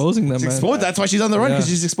 'cause Exposing them, she's man. exposed- That's why she's on the run because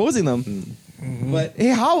Yeah. she's exposing them. But hey,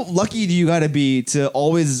 how lucky do you got to be to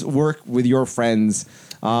always work with your friends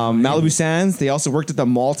Malibu Sands. They also worked at the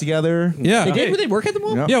mall together. Yeah. They did? Did they work at the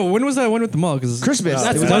mall? Yeah. Yeah, when was that one with the mall? Because Christmas.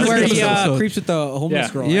 That's It the was one on where Christmas he episode. creeps with the homeless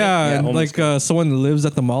Yeah. girl. right? Yeah, and homeless like someone lives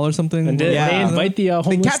at the mall or something. And they Yeah. invite the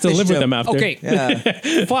homeless to catfish live with him. them after. Okay.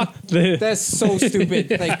 Yeah. Fuck. That's so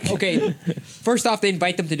stupid. Like, okay, first off, they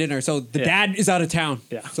invite them to dinner. So the dad is out of town.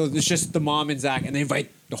 Yeah. So it's just the mom and Zach, and they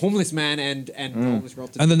invite the homeless man and the homeless girl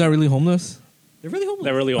to And they're not really homeless? They're really homeless.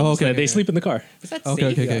 They're really homeless. okay, They okay. sleep in the car. Is that Okay,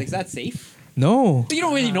 safe? okay, okay. Is that safe? No. But you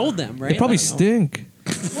don't really know them, right? They probably I don't know. stink.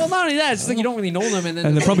 Well, not only that, it's just like you don't really know them, and then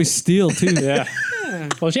And they probably steal too. Yeah.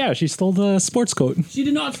 Well, yeah, she stole the sports coat. She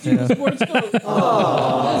did not steal the sports coat.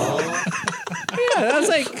 yeah, that was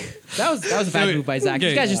like that was a bad move by Zach. Okay.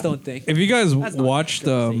 These guys just don't think. If you guys That's not watched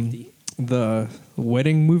gun safety. the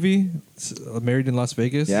wedding movie, Married in Las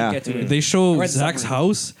Vegas, Yeah. Get to it. they show read the Zach's summary.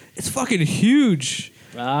 house. It's fucking huge.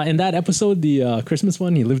 In that episode, the Christmas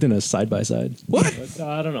one, he lived in a side by side. What? But,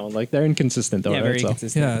 I don't know. Like they're inconsistent though. Yeah, right? very So-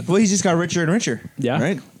 consistent. Yeah, Well, he just got richer and richer. Yeah.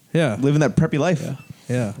 Right? yeah, Living that preppy life.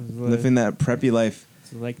 yeah. Living that preppy life.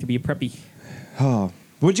 So like to be a preppy. Oh.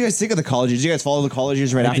 What'd you guys think of the colleges? Did you guys follow the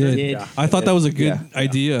colleges right I after? did. did. Yeah. I thought that was a good Yeah.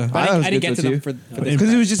 idea. But that was I didn't good get to though, them too. for this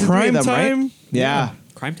Because it was just the three Prime of them, time. right? Yeah.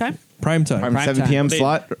 crime time. Prime time. Prime Prime 7 time. p.m. They-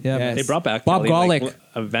 slot. Yeah, Yes. They brought back Bob Kelly, like, Golick.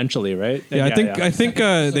 eventually, right? yeah. I think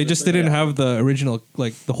they just didn't have the original,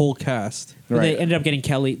 like the whole cast. But Right. They ended up getting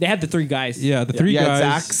Kelly. They had the three guys. Yeah, the three Yeah, guys.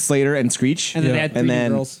 Zach, Slater, and Screech. And then Yeah. they had three And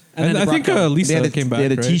then- girls. And then I they think brought Kelly. Lisa came back. They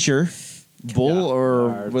had a right? teacher, Bull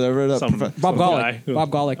or whatever. The Some Bob Golick. guy who- Bob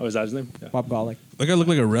Golick. Oh, is that his name? Yeah. Bob Golick. That guy looked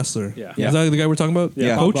like a wrestler. Yeah. Yeah. Is that the guy we're talking about?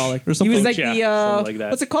 Yeah. Coach Bob Golick. or something. He was like Yeah, the something like that.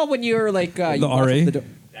 what's it called when you're like you The walk up RA?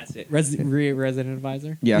 That's it. Resident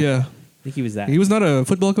advisor. Yeah. yeah. I think he was that. He was not a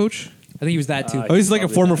football coach. I think he was that too. Oh, he's like a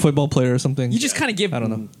Probably former not. football player or something. You just kind of give I don't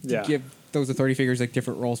know. Yeah. give those authority figures like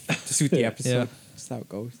different roles to suit the episode. Yeah. That's how it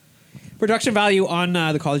goes. Production value on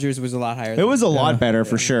the collegers was a lot higher. It was a lot Yeah. better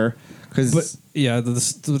for sure. Because But yeah,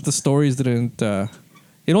 the stories didn't.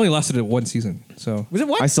 It only lasted one season. So Was it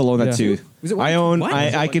what? I still own that Yeah. too. Was it what? I own. What? Was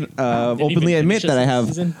it I what? can Didn't openly even admit finish that I this have.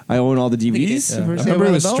 season? I own all the think it DVDs. did. yeah. I for remember Saved it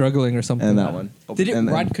by was the Bell. struggling or something. And that one. Did it And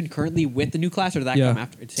then- run concurrently with the new class, or did that Yeah. come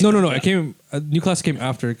after? No. It came. New class came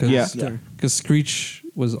after because Yeah. Screech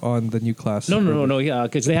was on the new class. No. Yeah,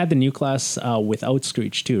 because they had the new class without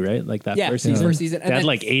Screech too, right? Like that Yeah, first yeah. season. First season. And They had then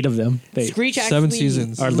like 8 of them. They, Screech actually 7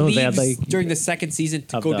 seasons. Or no, leaves they had, like, during the second season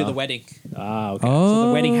to of go to the- the wedding. okay. Oh, So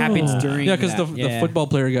the wedding happens during. Yeah, because that. the football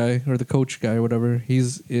player guy or the coach guy or whatever,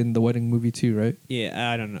 he's in the wedding movie too, right?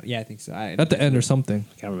 Yeah, I don't know. Yeah, I think so. At the end or something.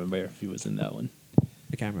 I can't remember if he was in that one.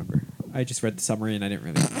 I can't remember. I just read the summary and I didn't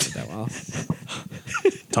really read it that well.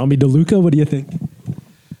 Tommy DeLuca, what do you think?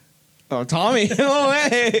 Oh, Tommy! No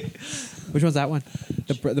way! Which one's that one?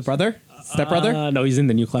 The brother, stepbrother, No, he's in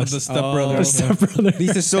the new class. The stepbrother. The stepbrother.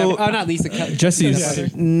 Lisa. So- Not Lisa. Jesse's.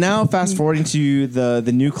 stepbrother. Now, fast forwarding to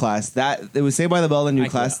the new class. That it was Saved by the Bell, the new I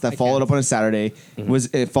class can't- that I followed can't. up on a Saturday. Was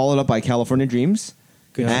it followed up by California Dreams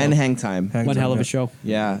Good and show. Hang Time? Hang One Time, hell of yeah. a show.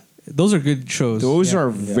 Yeah, Those are good shows. those Yeah. are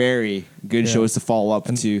very good Yeah. shows to follow up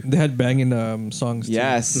and to. they had banging songs. Too.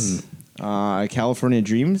 Yes, California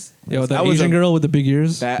Dreams. Yeah, the That was Asian a- girl with the big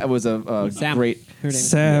ears. That was a Sam. great. Her name.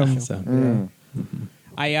 Sam. So,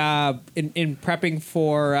 I in prepping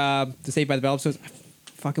for the Saved by the Bell episodes, I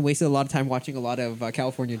fucking wasted a lot of time watching a lot of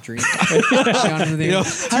California Dreams.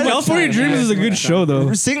 California Dreams is a good show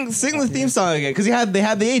though. Sing the theme song again because they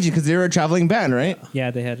had the agent because they were a traveling band, right?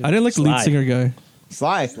 Yeah, they had. I didn't like the lead Sly. singer guy.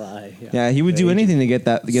 Sly. yeah. Yeah, he would do anything to get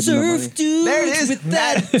that. To get them the money. Surf dude There it is. with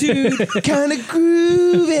that dude Kind of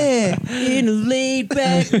groovy. in a laid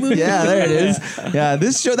back movie. Yeah, there it is. Yeah,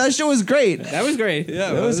 that show was great. That was great.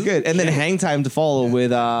 Yeah, that was good. And then Hang Time to follow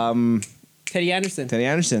with Teddy Anderson. Teddy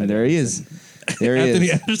Anderson. There he is. There he Anthony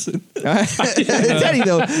is. Anderson. Teddy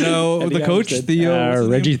though. No, the coach, Theo. what's his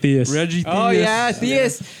Reggie name? Theus. Reggie. Oh Theus. yeah,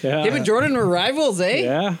 Theus. Yeah. Him and Jordan were rivals, eh?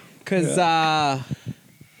 Yeah. Because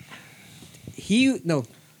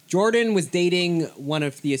Jordan was dating one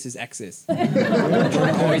of Theus's exes.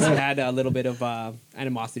 Jordan always had a little bit of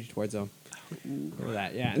animosity towards him. Remember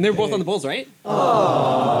that? Yeah, and they were both on the Bulls, right?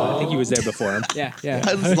 I think he was there before him. Yeah, yeah.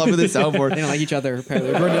 I just love the They soundboard. don't like each other.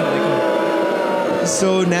 Apparently, Jordan didn't like him.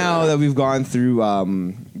 So now that we've gone through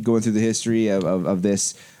going through the history of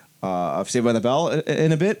this of Saved by the Bell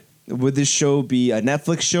in a bit, would this show be a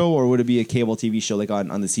Netflix show or would it be a cable TV show like on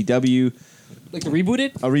the CW? Like the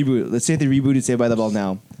rebooted. A reboot. Let's say they rebooted Saved by the Bell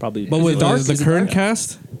now. Probably. But with dark? the Is it current dark?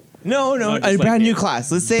 cast, No, No, a just like brand new it. class.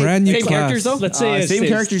 Let's say brand new Same class. characters, though? Let's say same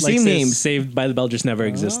characters, same says names. Saved by the Bell just never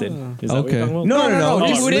existed. Is that what Okay. you're talking about? No. Reboot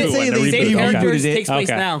Just it. let's say Reboot, they a Same reboot. rebooted characters it. takes place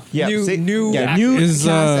Okay. now. Yeah, new new actors.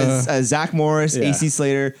 cast Is, as Zach Morris, Yeah. AC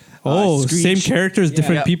Slater, Oh, Screech. same characters,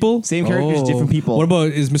 different Yeah. people. Same characters, different people. What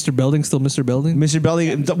about is Mr. Belding still Mr. Belding? Mr.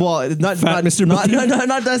 Belding. Well, not Fat Mr. not, Belding.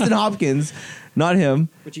 not Dustin Hopkins, not him.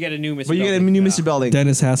 But you get a new Mr. But you get a Belding. new Yeah. Mr. Belding.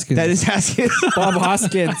 Dennis Haskins. That is Haskins. Bob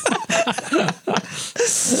Hoskins.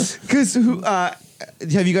 Because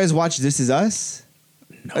have you guys watched This Is Us?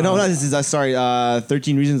 No, not This Is Us. Sorry,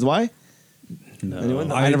 13 Reasons Why. No.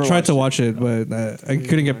 Anyone? I never tried to watched watch it, but I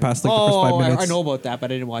couldn't get past like the first 5 minutes. I know about that,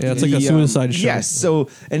 but I didn't watch Yeah, it. it's like a The, suicide show. Yes, so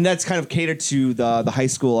and that's kind of catered to the high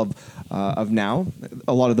school of now.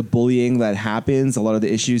 A lot of the bullying that happens, a lot of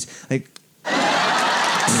the issues, like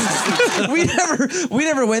we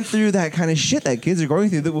never went through that kind of shit that kids are going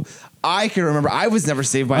through. I can remember I was never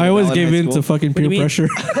saved by. I the always bell in gave high in school. to fucking do you peer mean? pressure.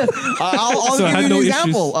 I'll So I give had you no an issues.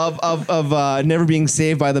 example of never being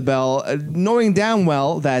saved by the bell. Knowing damn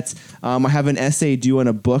well that I have an essay due on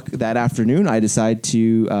a book that afternoon, I decide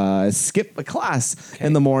to skip a class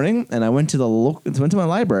in the morning, and I went to my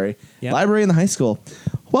library, Yep. library in the high school.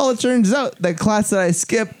 Well, it turns out that class that I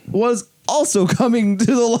skipped was also coming to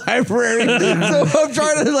the library. So I'm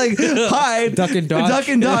trying to like hide. Duck and dodge. Duck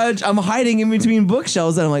and dodge. I'm hiding in between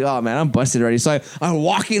bookshelves and I'm like, oh man, I'm busted already. So I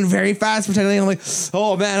walk in very fast pretending I'm like,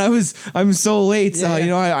 oh man, I'm so late. Yeah, yeah. You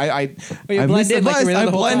know, I But you I blend missed the in like you bus. were there I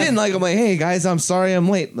the whole blend time. in like I'm like, hey guys, I'm sorry I'm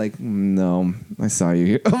late. Like, no, I saw you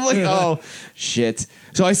here. I'm like, oh shit.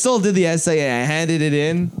 So I still did the essay and I handed it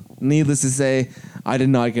in. Needless to say, I did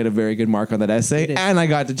not get a very good mark on that essay, did. and I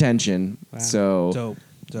got detention. Wow. So Dope.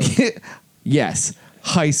 yes,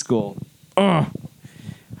 high school.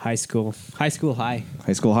 High school high.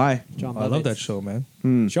 High school high. John I love Lovitz. that show,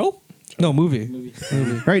 man. Show? No, movie.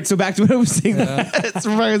 Right, so back to what I was saying. It's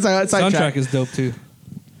fucking Soundtrack sidetrack. is dope too.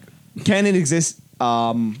 Can it exist?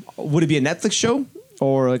 Would it be a Netflix show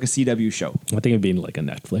or like a CW show? I think it'd be like a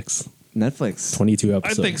Netflix. Netflix. 22 I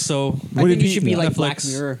episodes. think so. I Would think it it be should be like Netflix? Black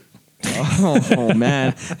Mirror. Oh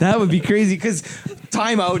man, that would be crazy. Because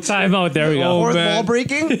timeout. Time out. There we go. Fourth man. wall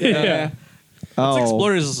breaking. Yeah. Oh. Let's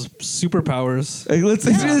explore his superpowers. Like,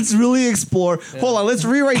 let's really explore. Hold on, let's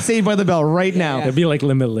rewrite Saved by the Bell right now. Yeah. It'd be like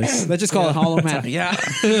Limitless. Let's just call it Hollow Man. Yeah.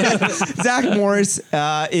 Zach Morris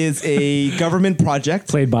is a government project.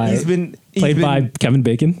 Played by- He's been Kevin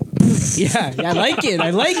Bacon. Yeah, I like it. I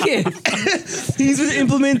like it. He's been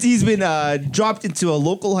implemented. He's been dropped into a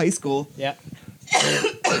local high school Yeah.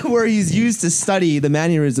 where he's used to study the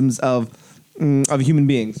mannerisms of human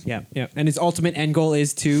beings. Yeah. Yeah. And his ultimate end goal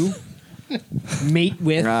is to mate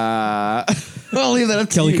with. I'll leave that up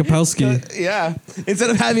to Kelly you. Kapowski. Yeah. Instead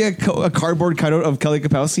of having a cardboard cutout of Kelly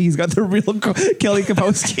Kapowski, he's got the real Kelly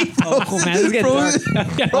Kapowski. Oh man, this is getting dark.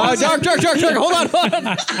 Oh, dark. Hold on.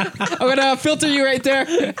 I'm gonna filter you right there,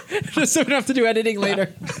 just so we don't have to do editing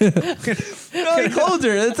later. No, he cloned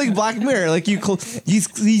her. It's like Black Mirror. Like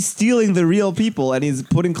he's stealing the real people and he's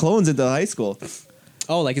putting clones into high school.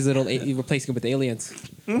 Oh, like his little replacing him with aliens.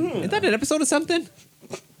 Is that an episode of something?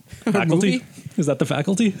 Faculty? Movie? Is that the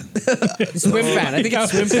faculty? Swim fan. I think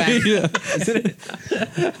it's Swim fan.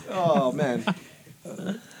 Oh man.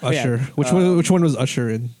 Usher. Which one was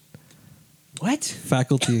Usher in? What?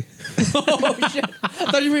 Faculty. Oh shit! I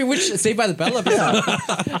thought you were which Saved by the Bell episode.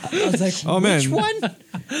 I was like, Oh, man. which one?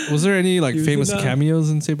 Was there any like was famous in that.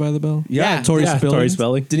 cameos in Saved by the Bell? Yeah. Tori Spelling. Tori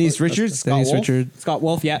Spelling. Denise Richards. Denise Scott Wolf? Richard. Scott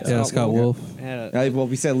Wolf. Yeah. Yeah, Scott Wolf. Well,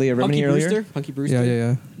 we said Leah Remini Punky earlier. Brewster. Punky Brewster.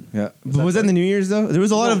 Yeah. Yeah. But was that in the New Year's though? There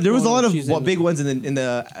was a lot of she's in- big ones in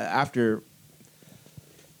the after.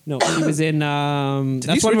 No, he was in. That's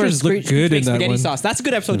Denise one where Richards looked Screech good in makes that spaghetti one. sauce. That's a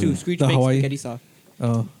good episode too. Screech The makes Hawaii. spaghetti sauce.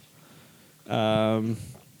 Oh.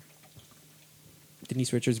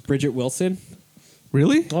 Denise Richards, Bridget Wilson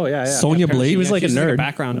Really? Oh, yeah. Sonya Apparently Blade? She was Yeah, like a she's like a nerd.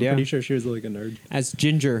 background, I'm yeah. pretty sure she was like a nerd. as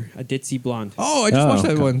Ginger, a ditzy blonde. Oh, I just Oh, watched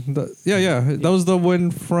that okay. one. Yeah. That was the one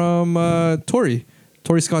from Tori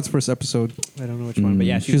Scott's first episode. I don't know which one, but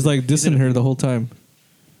yeah, She's like dissing her the whole time.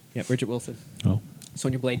 Yeah, Bridget Wilson, Oh.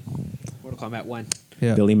 Sonya Blade, Mortal Kombat 1,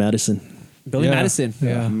 Yeah. Billy Madison. Billy Yeah. Madison.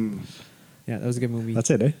 Yeah. Yeah, that was a good movie. That's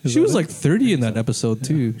it, eh? Is She that was it? like 30 in that episode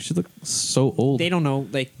too. She looked so old. They don't know,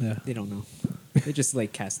 like Yeah. they don't know. They just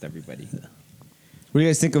like cast everybody. What do you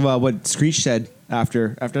guys think of what Screech said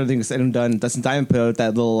after everything was said and done? Dustin Diamond put out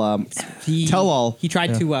that little He tell-all. He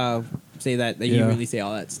tried to say that he Yeah. didn't really say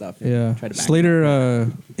all that stuff. Yeah. Tried to back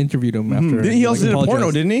Slater interviewed him after. He also did a porno,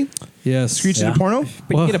 apologized. didn't he? Yes. Screech did Yeah. a porno.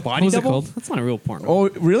 But you get a body what was it double? called? That's not a real porno. Oh,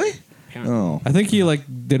 really? Apparently. Oh. I think he like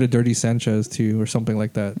did a Dirty Sanchez too, or something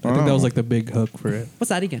like that. I think that was like the big hook for it. What's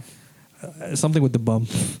that again? something with the bum.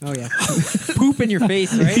 Oh yeah, poop in your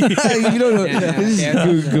face, right? You don't know. Just Yeah.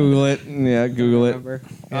 Google it. Yeah, Google it. Remember.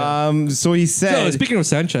 So he So said. speaking of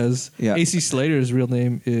Sanchez, Yeah. AC Slater's real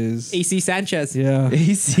name is AC Sanchez. yeah.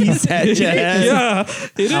 AC Sanchez. Yeah,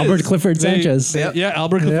 it Albert is. Clifford Sanchez. Yeah,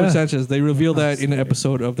 Albert Clifford Yeah. Sanchez. They revealed that in an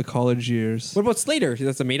episode of the college years. What about Slater?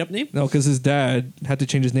 That's a made-up name. No, because his dad had to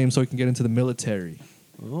change his name so he can get into the military.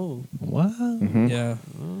 Oh, What? Yeah,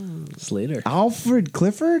 Slater. Alfred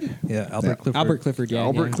Clifford? yeah, Albert Clifford. Albert Clifford. Yeah,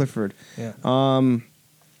 Albert yeah. Clifford. Yeah.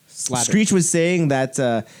 Slater. Screech was saying that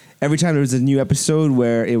every time there was a new episode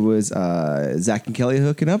where it was Zach and Kelly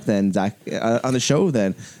hooking up, then Zach on the show,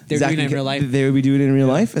 then They were Zach doing it and in real life. They would be doing it in real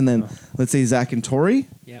life, and then let's say Zach and Tori,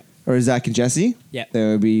 Yeah. or Zach and Jesse. Yeah. Then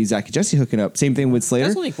it would be Zach and Jesse hooking up. Same thing with Slater.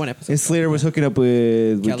 That's only like one episode. If Slater was hooking up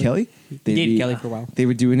with Kelly. Kelly, He they'd dated be- Kelly for a while. They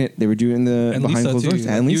were doing it. They were doing the And behind Lisa, closed too. doors.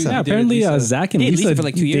 And You- Lisa. Yeah, Dated apparently Lisa. Zach and Dated Lisa, Lisa for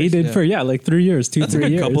like 2 years. dated Yeah. for like 3 years, That's a good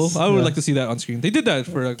 3 years. couple. I would Yeah. like to see that on screen. They did that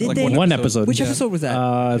for Did like they? One episode. Which Yeah. episode was that?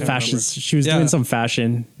 Fashion. remember. She was Yeah. doing some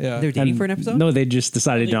fashion. Yeah. They were dating And- for an episode. No, they just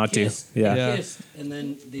decided They not kissed. to. Yeah. Yeah. Kissed, and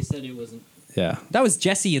then they said it wasn't. Yeah. That was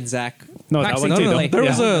Jesse and Zach. No, that Maxine one No, too. no, though. no. There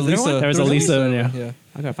was Yeah. a Lisa. There was a Lisa, yeah. Yeah.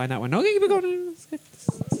 I gotta find that one. Okay, keep it going.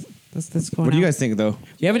 That's going. What do you out. guys think, though?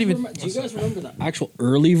 You haven't even. Do you guys remember the actual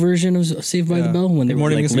early version of Saved by the Yeah. Bell when they were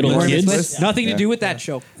Morning like Miss little Bliss. kids? Bliss. Nothing Yeah. to do with that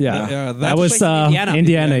show. Yeah. Yeah, that that's was just like Indiana.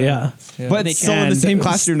 Indiana, yeah. Yeah. But They still in the can. same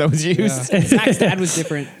costume that was used. Yeah. Zach's dad was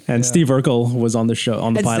different, And Steve Urkel was on the show,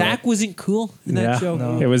 on the and pilot. Zach wasn't cool in that Yeah. show.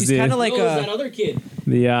 No. It was He's the- kind of like Oh, it was that other kid.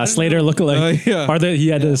 the Slater lookalike. Yeah. Or he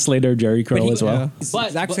had the Slater Jerry curl he- as well. Yeah.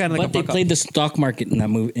 But, Zach's but, kinda like a but they fuck up. played the stock market in that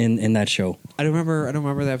movie in that show. I don't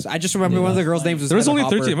remember that. I just remember one of the girls' names was. There was Heather only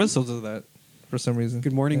Hopper. 13 episodes of that for some reason.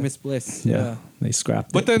 Good morning, Miss Bliss. Yeah. Yeah. They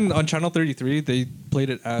scrapped But it. then on Channel 33, they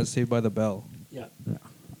played it as Saved by the Bell. Yeah.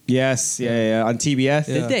 Yes, yeah, on TBS.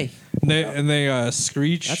 Yeah. Did they? And they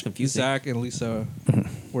Screech, That's confusing. Zach, and Lisa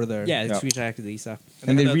were there. Yeah, Yeah. it's Sweet Jack to Lisa,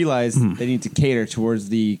 And they that- realized they need to cater towards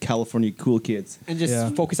the California cool kids. and just Yeah.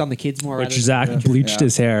 focus on the kids more. Which rather Zach than- bleached Yeah.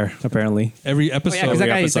 his hair, apparently. Every Oh, episode. yeah, because that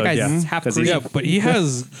Every guy's episode, yeah. half 'Cause he's- Korean. Yeah, but he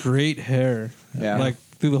has great hair. Yeah. Like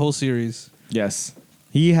through the whole series. Yes.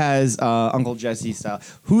 He has Uncle Jesse style.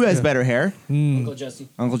 Who has better hair? Uncle Jesse.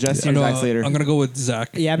 Uncle Jesse or No, Zach Slater? I'm gonna go with Zach.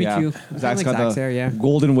 Yeah, me too. I Zach's like got Zach's the hair, yeah.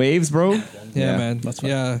 golden waves, bro. Yeah, man. That's fine.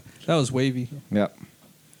 Yeah, that was wavy. Yeah.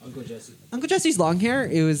 Uncle Jesse. Uncle Jesse's long hair.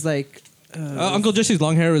 It was like Uncle Jesse's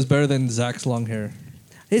long hair is better than Zach's long hair.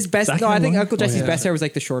 his best. Zach No, I had think long- Uncle Jesse's yeah. best hair was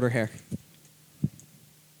like the shorter hair.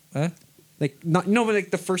 Huh? Like not no, but like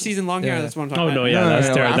the first season long hair. Yeah. That's what I'm talking Oh, about. no, yeah. that's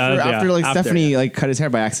No, terrible. After, That- yeah, after like after. Stephanie like cut his hair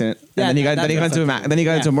by accident, Yeah, and then he got that- then he got that's into what- then he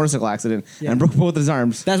got into a yeah. motorcycle accident Yeah. and broke both his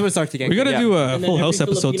arms. That's what it started to get. We gotta yeah. do a And then Full every House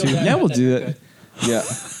episode Filipino too. guy Yeah, had we'll that do haircut. it. Yeah.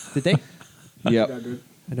 Did they? Yep.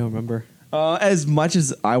 I don't remember. As much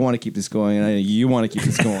as I want to keep this going, and I know you want to keep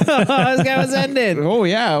this going. This guy was ended. Oh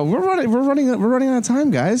yeah, we're running out of time,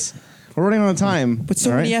 guys. We're running out of time. But so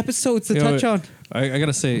All many right? episodes to You know, touch on. I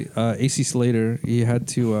gotta say, AC Slater, he had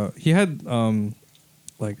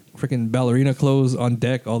like freaking ballerina clothes on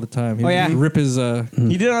deck all the time. He Oh, would yeah. rip his.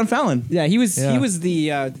 He did it on Fallon. Yeah, he was Yeah.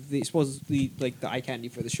 the supposedly like the eye candy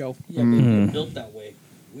for the show. Yeah, but they're built that way.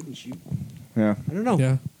 Wouldn't you? Yeah. I don't know.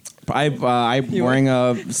 Yeah. I'm wearing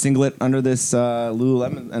a singlet under this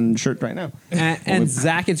Lululemon and shirt right now. And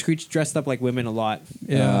Zach and Screech dressed up like women a lot.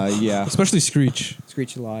 Yeah. Yeah. Especially Screech.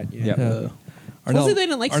 Screech a lot. Yeah. Yep. Yeah. Supposedly they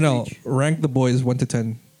didn't like Arnell, Screech. rank the boys 1 to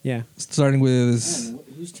 10, Yeah. starting with his. Man,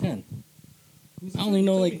 who's 10? I only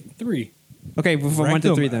know like 3. Okay, from Rank 1 to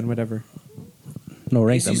them. 3 then, whatever. No,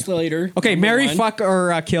 rank AC them. Slater. Okay, number marry, 1. fuck,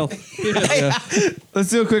 or kill. Let's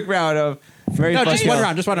do a quick round of very No, fuck just kill. one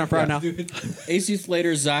round. Just one round for right now. AC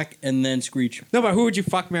Slater, Zach, and then Screech. No, but who would you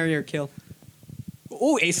fuck, marry, or kill?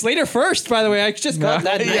 Oh, A Slater first, by the way. I just got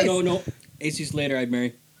that. Yes. No. AC Slater, I'd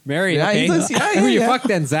marry. Marry, Yeah, okay. he's- yeah, Who you yeah. fuck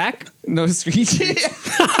then, Zach? No screech.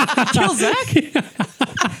 Kill Zach?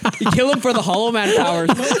 You kill him for the Hollow Man powers.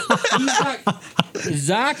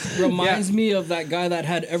 Zach reminds me of that guy that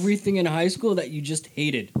had everything in high school that you just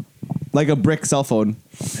hated. Like a brick cell phone.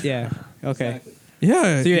 Yeah. Okay. Exactly.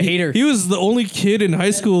 Yeah. So you're a he- hater. He was the only kid in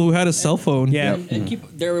high school who had a cell phone. Yeah.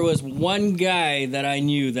 There was one guy that I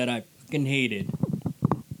knew that I fucking hated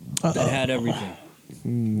that had everything.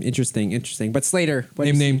 Interesting. But Slater. What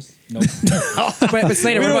Name do you names. see- Nope. But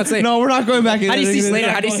Slater, what about Slater? No, we're not going back. How do you see into- Slater?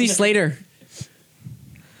 How do you see Slater?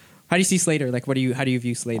 How do you see Slater? Like, how do you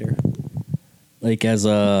view Slater? Like as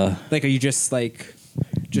a Like, are you just like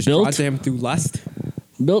Built? drawn to him through lust?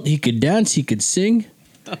 built, he could dance, he could sing,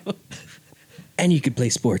 and he could play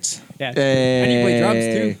sports. Yeah. And he played drums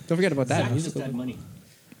Hey. too. Don't forget about that. He just had money.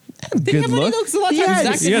 Good have money look. though? 'Cause a lot of He times had,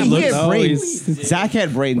 Zach- he Yeah, had look, no, brains. Zach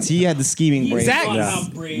had brains. He had the scheming brains. Zach-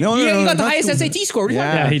 No, He no, no, got the no, highest that's- SAT score. What are you Yeah.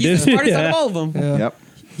 talking about? Yeah, he He's did. the smartest out Yeah. of all of them. Yep.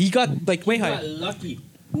 He got like way higher. Lucky.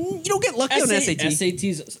 You don't get lucky on SAT.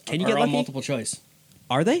 SATs Can you are get all lucky? multiple choice,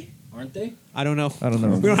 Are they? aren't they? I don't know. I don't know.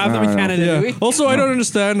 We don't have them I in don't know. Canada, do Yeah. we? Also, I don't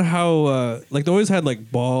understand how like they always had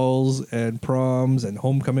like balls and proms and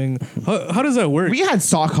homecoming. How does that work? We had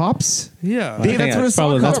sock hops. Yeah. That's what a That's sock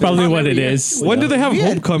probably, hop that's is. probably what it Yeah. is. When do they have We had-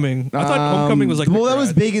 homecoming? I thought homecoming was like well, the that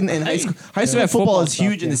was grad. big in high school. High school Yeah, football football is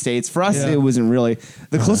huge stuff, in the yeah. States. For us, Yeah. it wasn't really.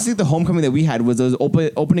 The closest thing to homecoming that we had was those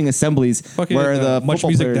opening assemblies Fucking where the much football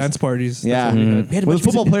music players, dance parties. That's Yeah, what we had. We had a where bunch the of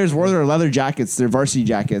football music- players wore their leather jackets, their varsity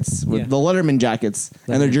jackets, with Yeah. the Letterman jackets,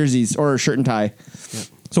 and their jerseys or shirt and tie.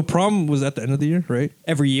 So prom was at the end of the year, right?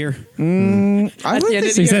 every year. I At don't the end think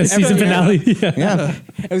of So he the said year, season every year. finale. Yeah. yeah.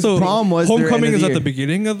 It was So prom was their end homecoming of is the at year. the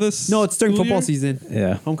beginning of this. No, it's during school football year? season.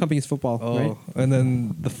 Yeah. Homecoming is football, Oh, right? and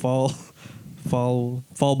then the fall ball,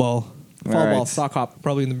 Fall ball, Alright. sock hop,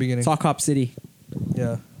 probably in the beginning. sock hop city.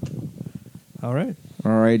 Yeah. All right.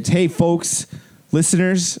 All right. Hey, folks,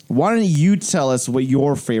 listeners, why don't you tell us what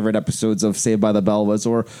your favorite episodes of Saved by the Bell was,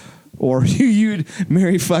 or you'd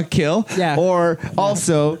marry, fuck, kill, Yeah. or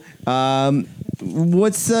also,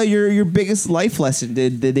 what's your biggest life lesson?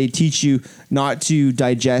 Did they teach you not to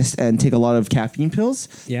digest and take a lot of caffeine pills?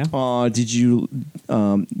 Yeah. Did you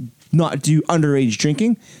not do underage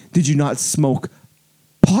drinking? Did you not smoke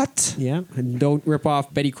pot? Yeah, and don't rip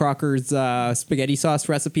off Betty Crocker's spaghetti sauce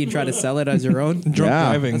recipe and try to sell it as your own. Drunk Yeah.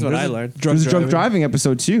 driving. That's what There's I a learned. There's a drunk driving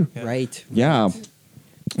episode too. Right. Yeah.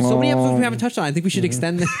 So many episodes we haven't touched on. I think we should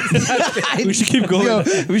extend this. We should keep going. Yo,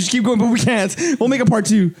 we should keep going, but we can't. We'll make a part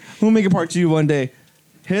two. We'll make a part two one day.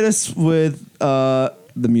 Hit us with the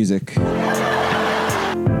music.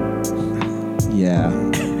 Yeah.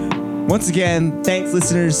 Once again, thanks,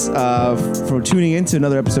 listeners, for tuning in to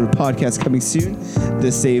another episode of Podcast coming soon.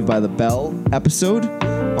 The Saved by the Bell episode.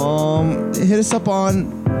 Hit us up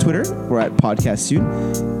on Twitter. We're at Podcast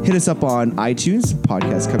Soon. Hit us up on iTunes.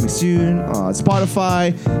 Podcast coming soon.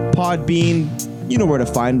 Spotify, Podbean. You know where to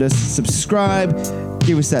find us. Subscribe.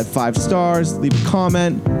 Give us that 5 stars. Leave a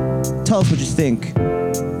comment. Tell us what you think.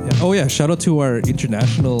 Oh yeah! Shout out to our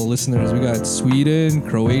international listeners. We got Sweden,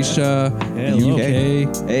 Croatia, hello.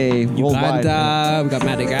 UK. Hey, worldwide. Uganda, we got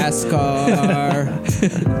Madagascar,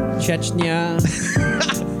 Chechnya.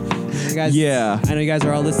 You guys, Yeah. I know you guys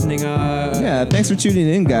are all listening. Yeah, thanks for tuning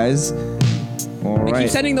in, guys. All and right. keep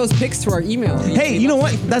sending those pics to our email. Hey, you know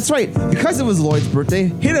what? That's right. Because it was Lloyd's birthday,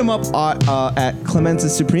 hit him up at Clemenza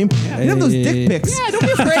Supreme. Hit him those dick pics. Yeah, don't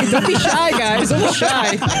be afraid. Don't be shy, guys. Don't be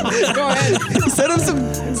shy. Go ahead. Send him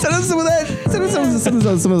some of that. Send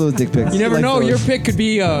him some of those dick pics. You never Like know. those. Your pic could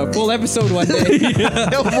be a full episode one day.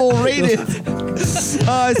 Full rated.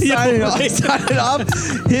 Signing off.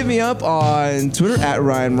 Hit me up on Twitter at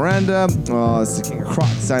Ryan Miranda. It's the King of Croc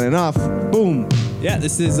signing off. Boom. Yeah,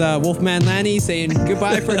 this is Wolfman Lanny saying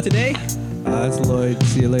goodbye for today. That's Lloyd.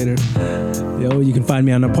 See you later. Yo, you can find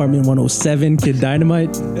me on Apartment 107, Kid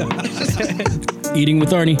Dynamite. Eating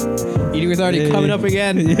with Arnie. Eating with Artie coming up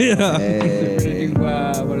again. Yeah. Hey. Do,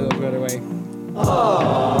 what are those the other way?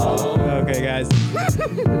 Okay, guys.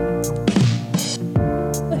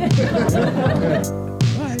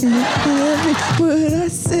 What I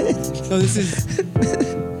said. No,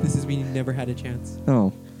 this is we never had a chance.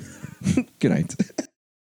 Oh. Good night.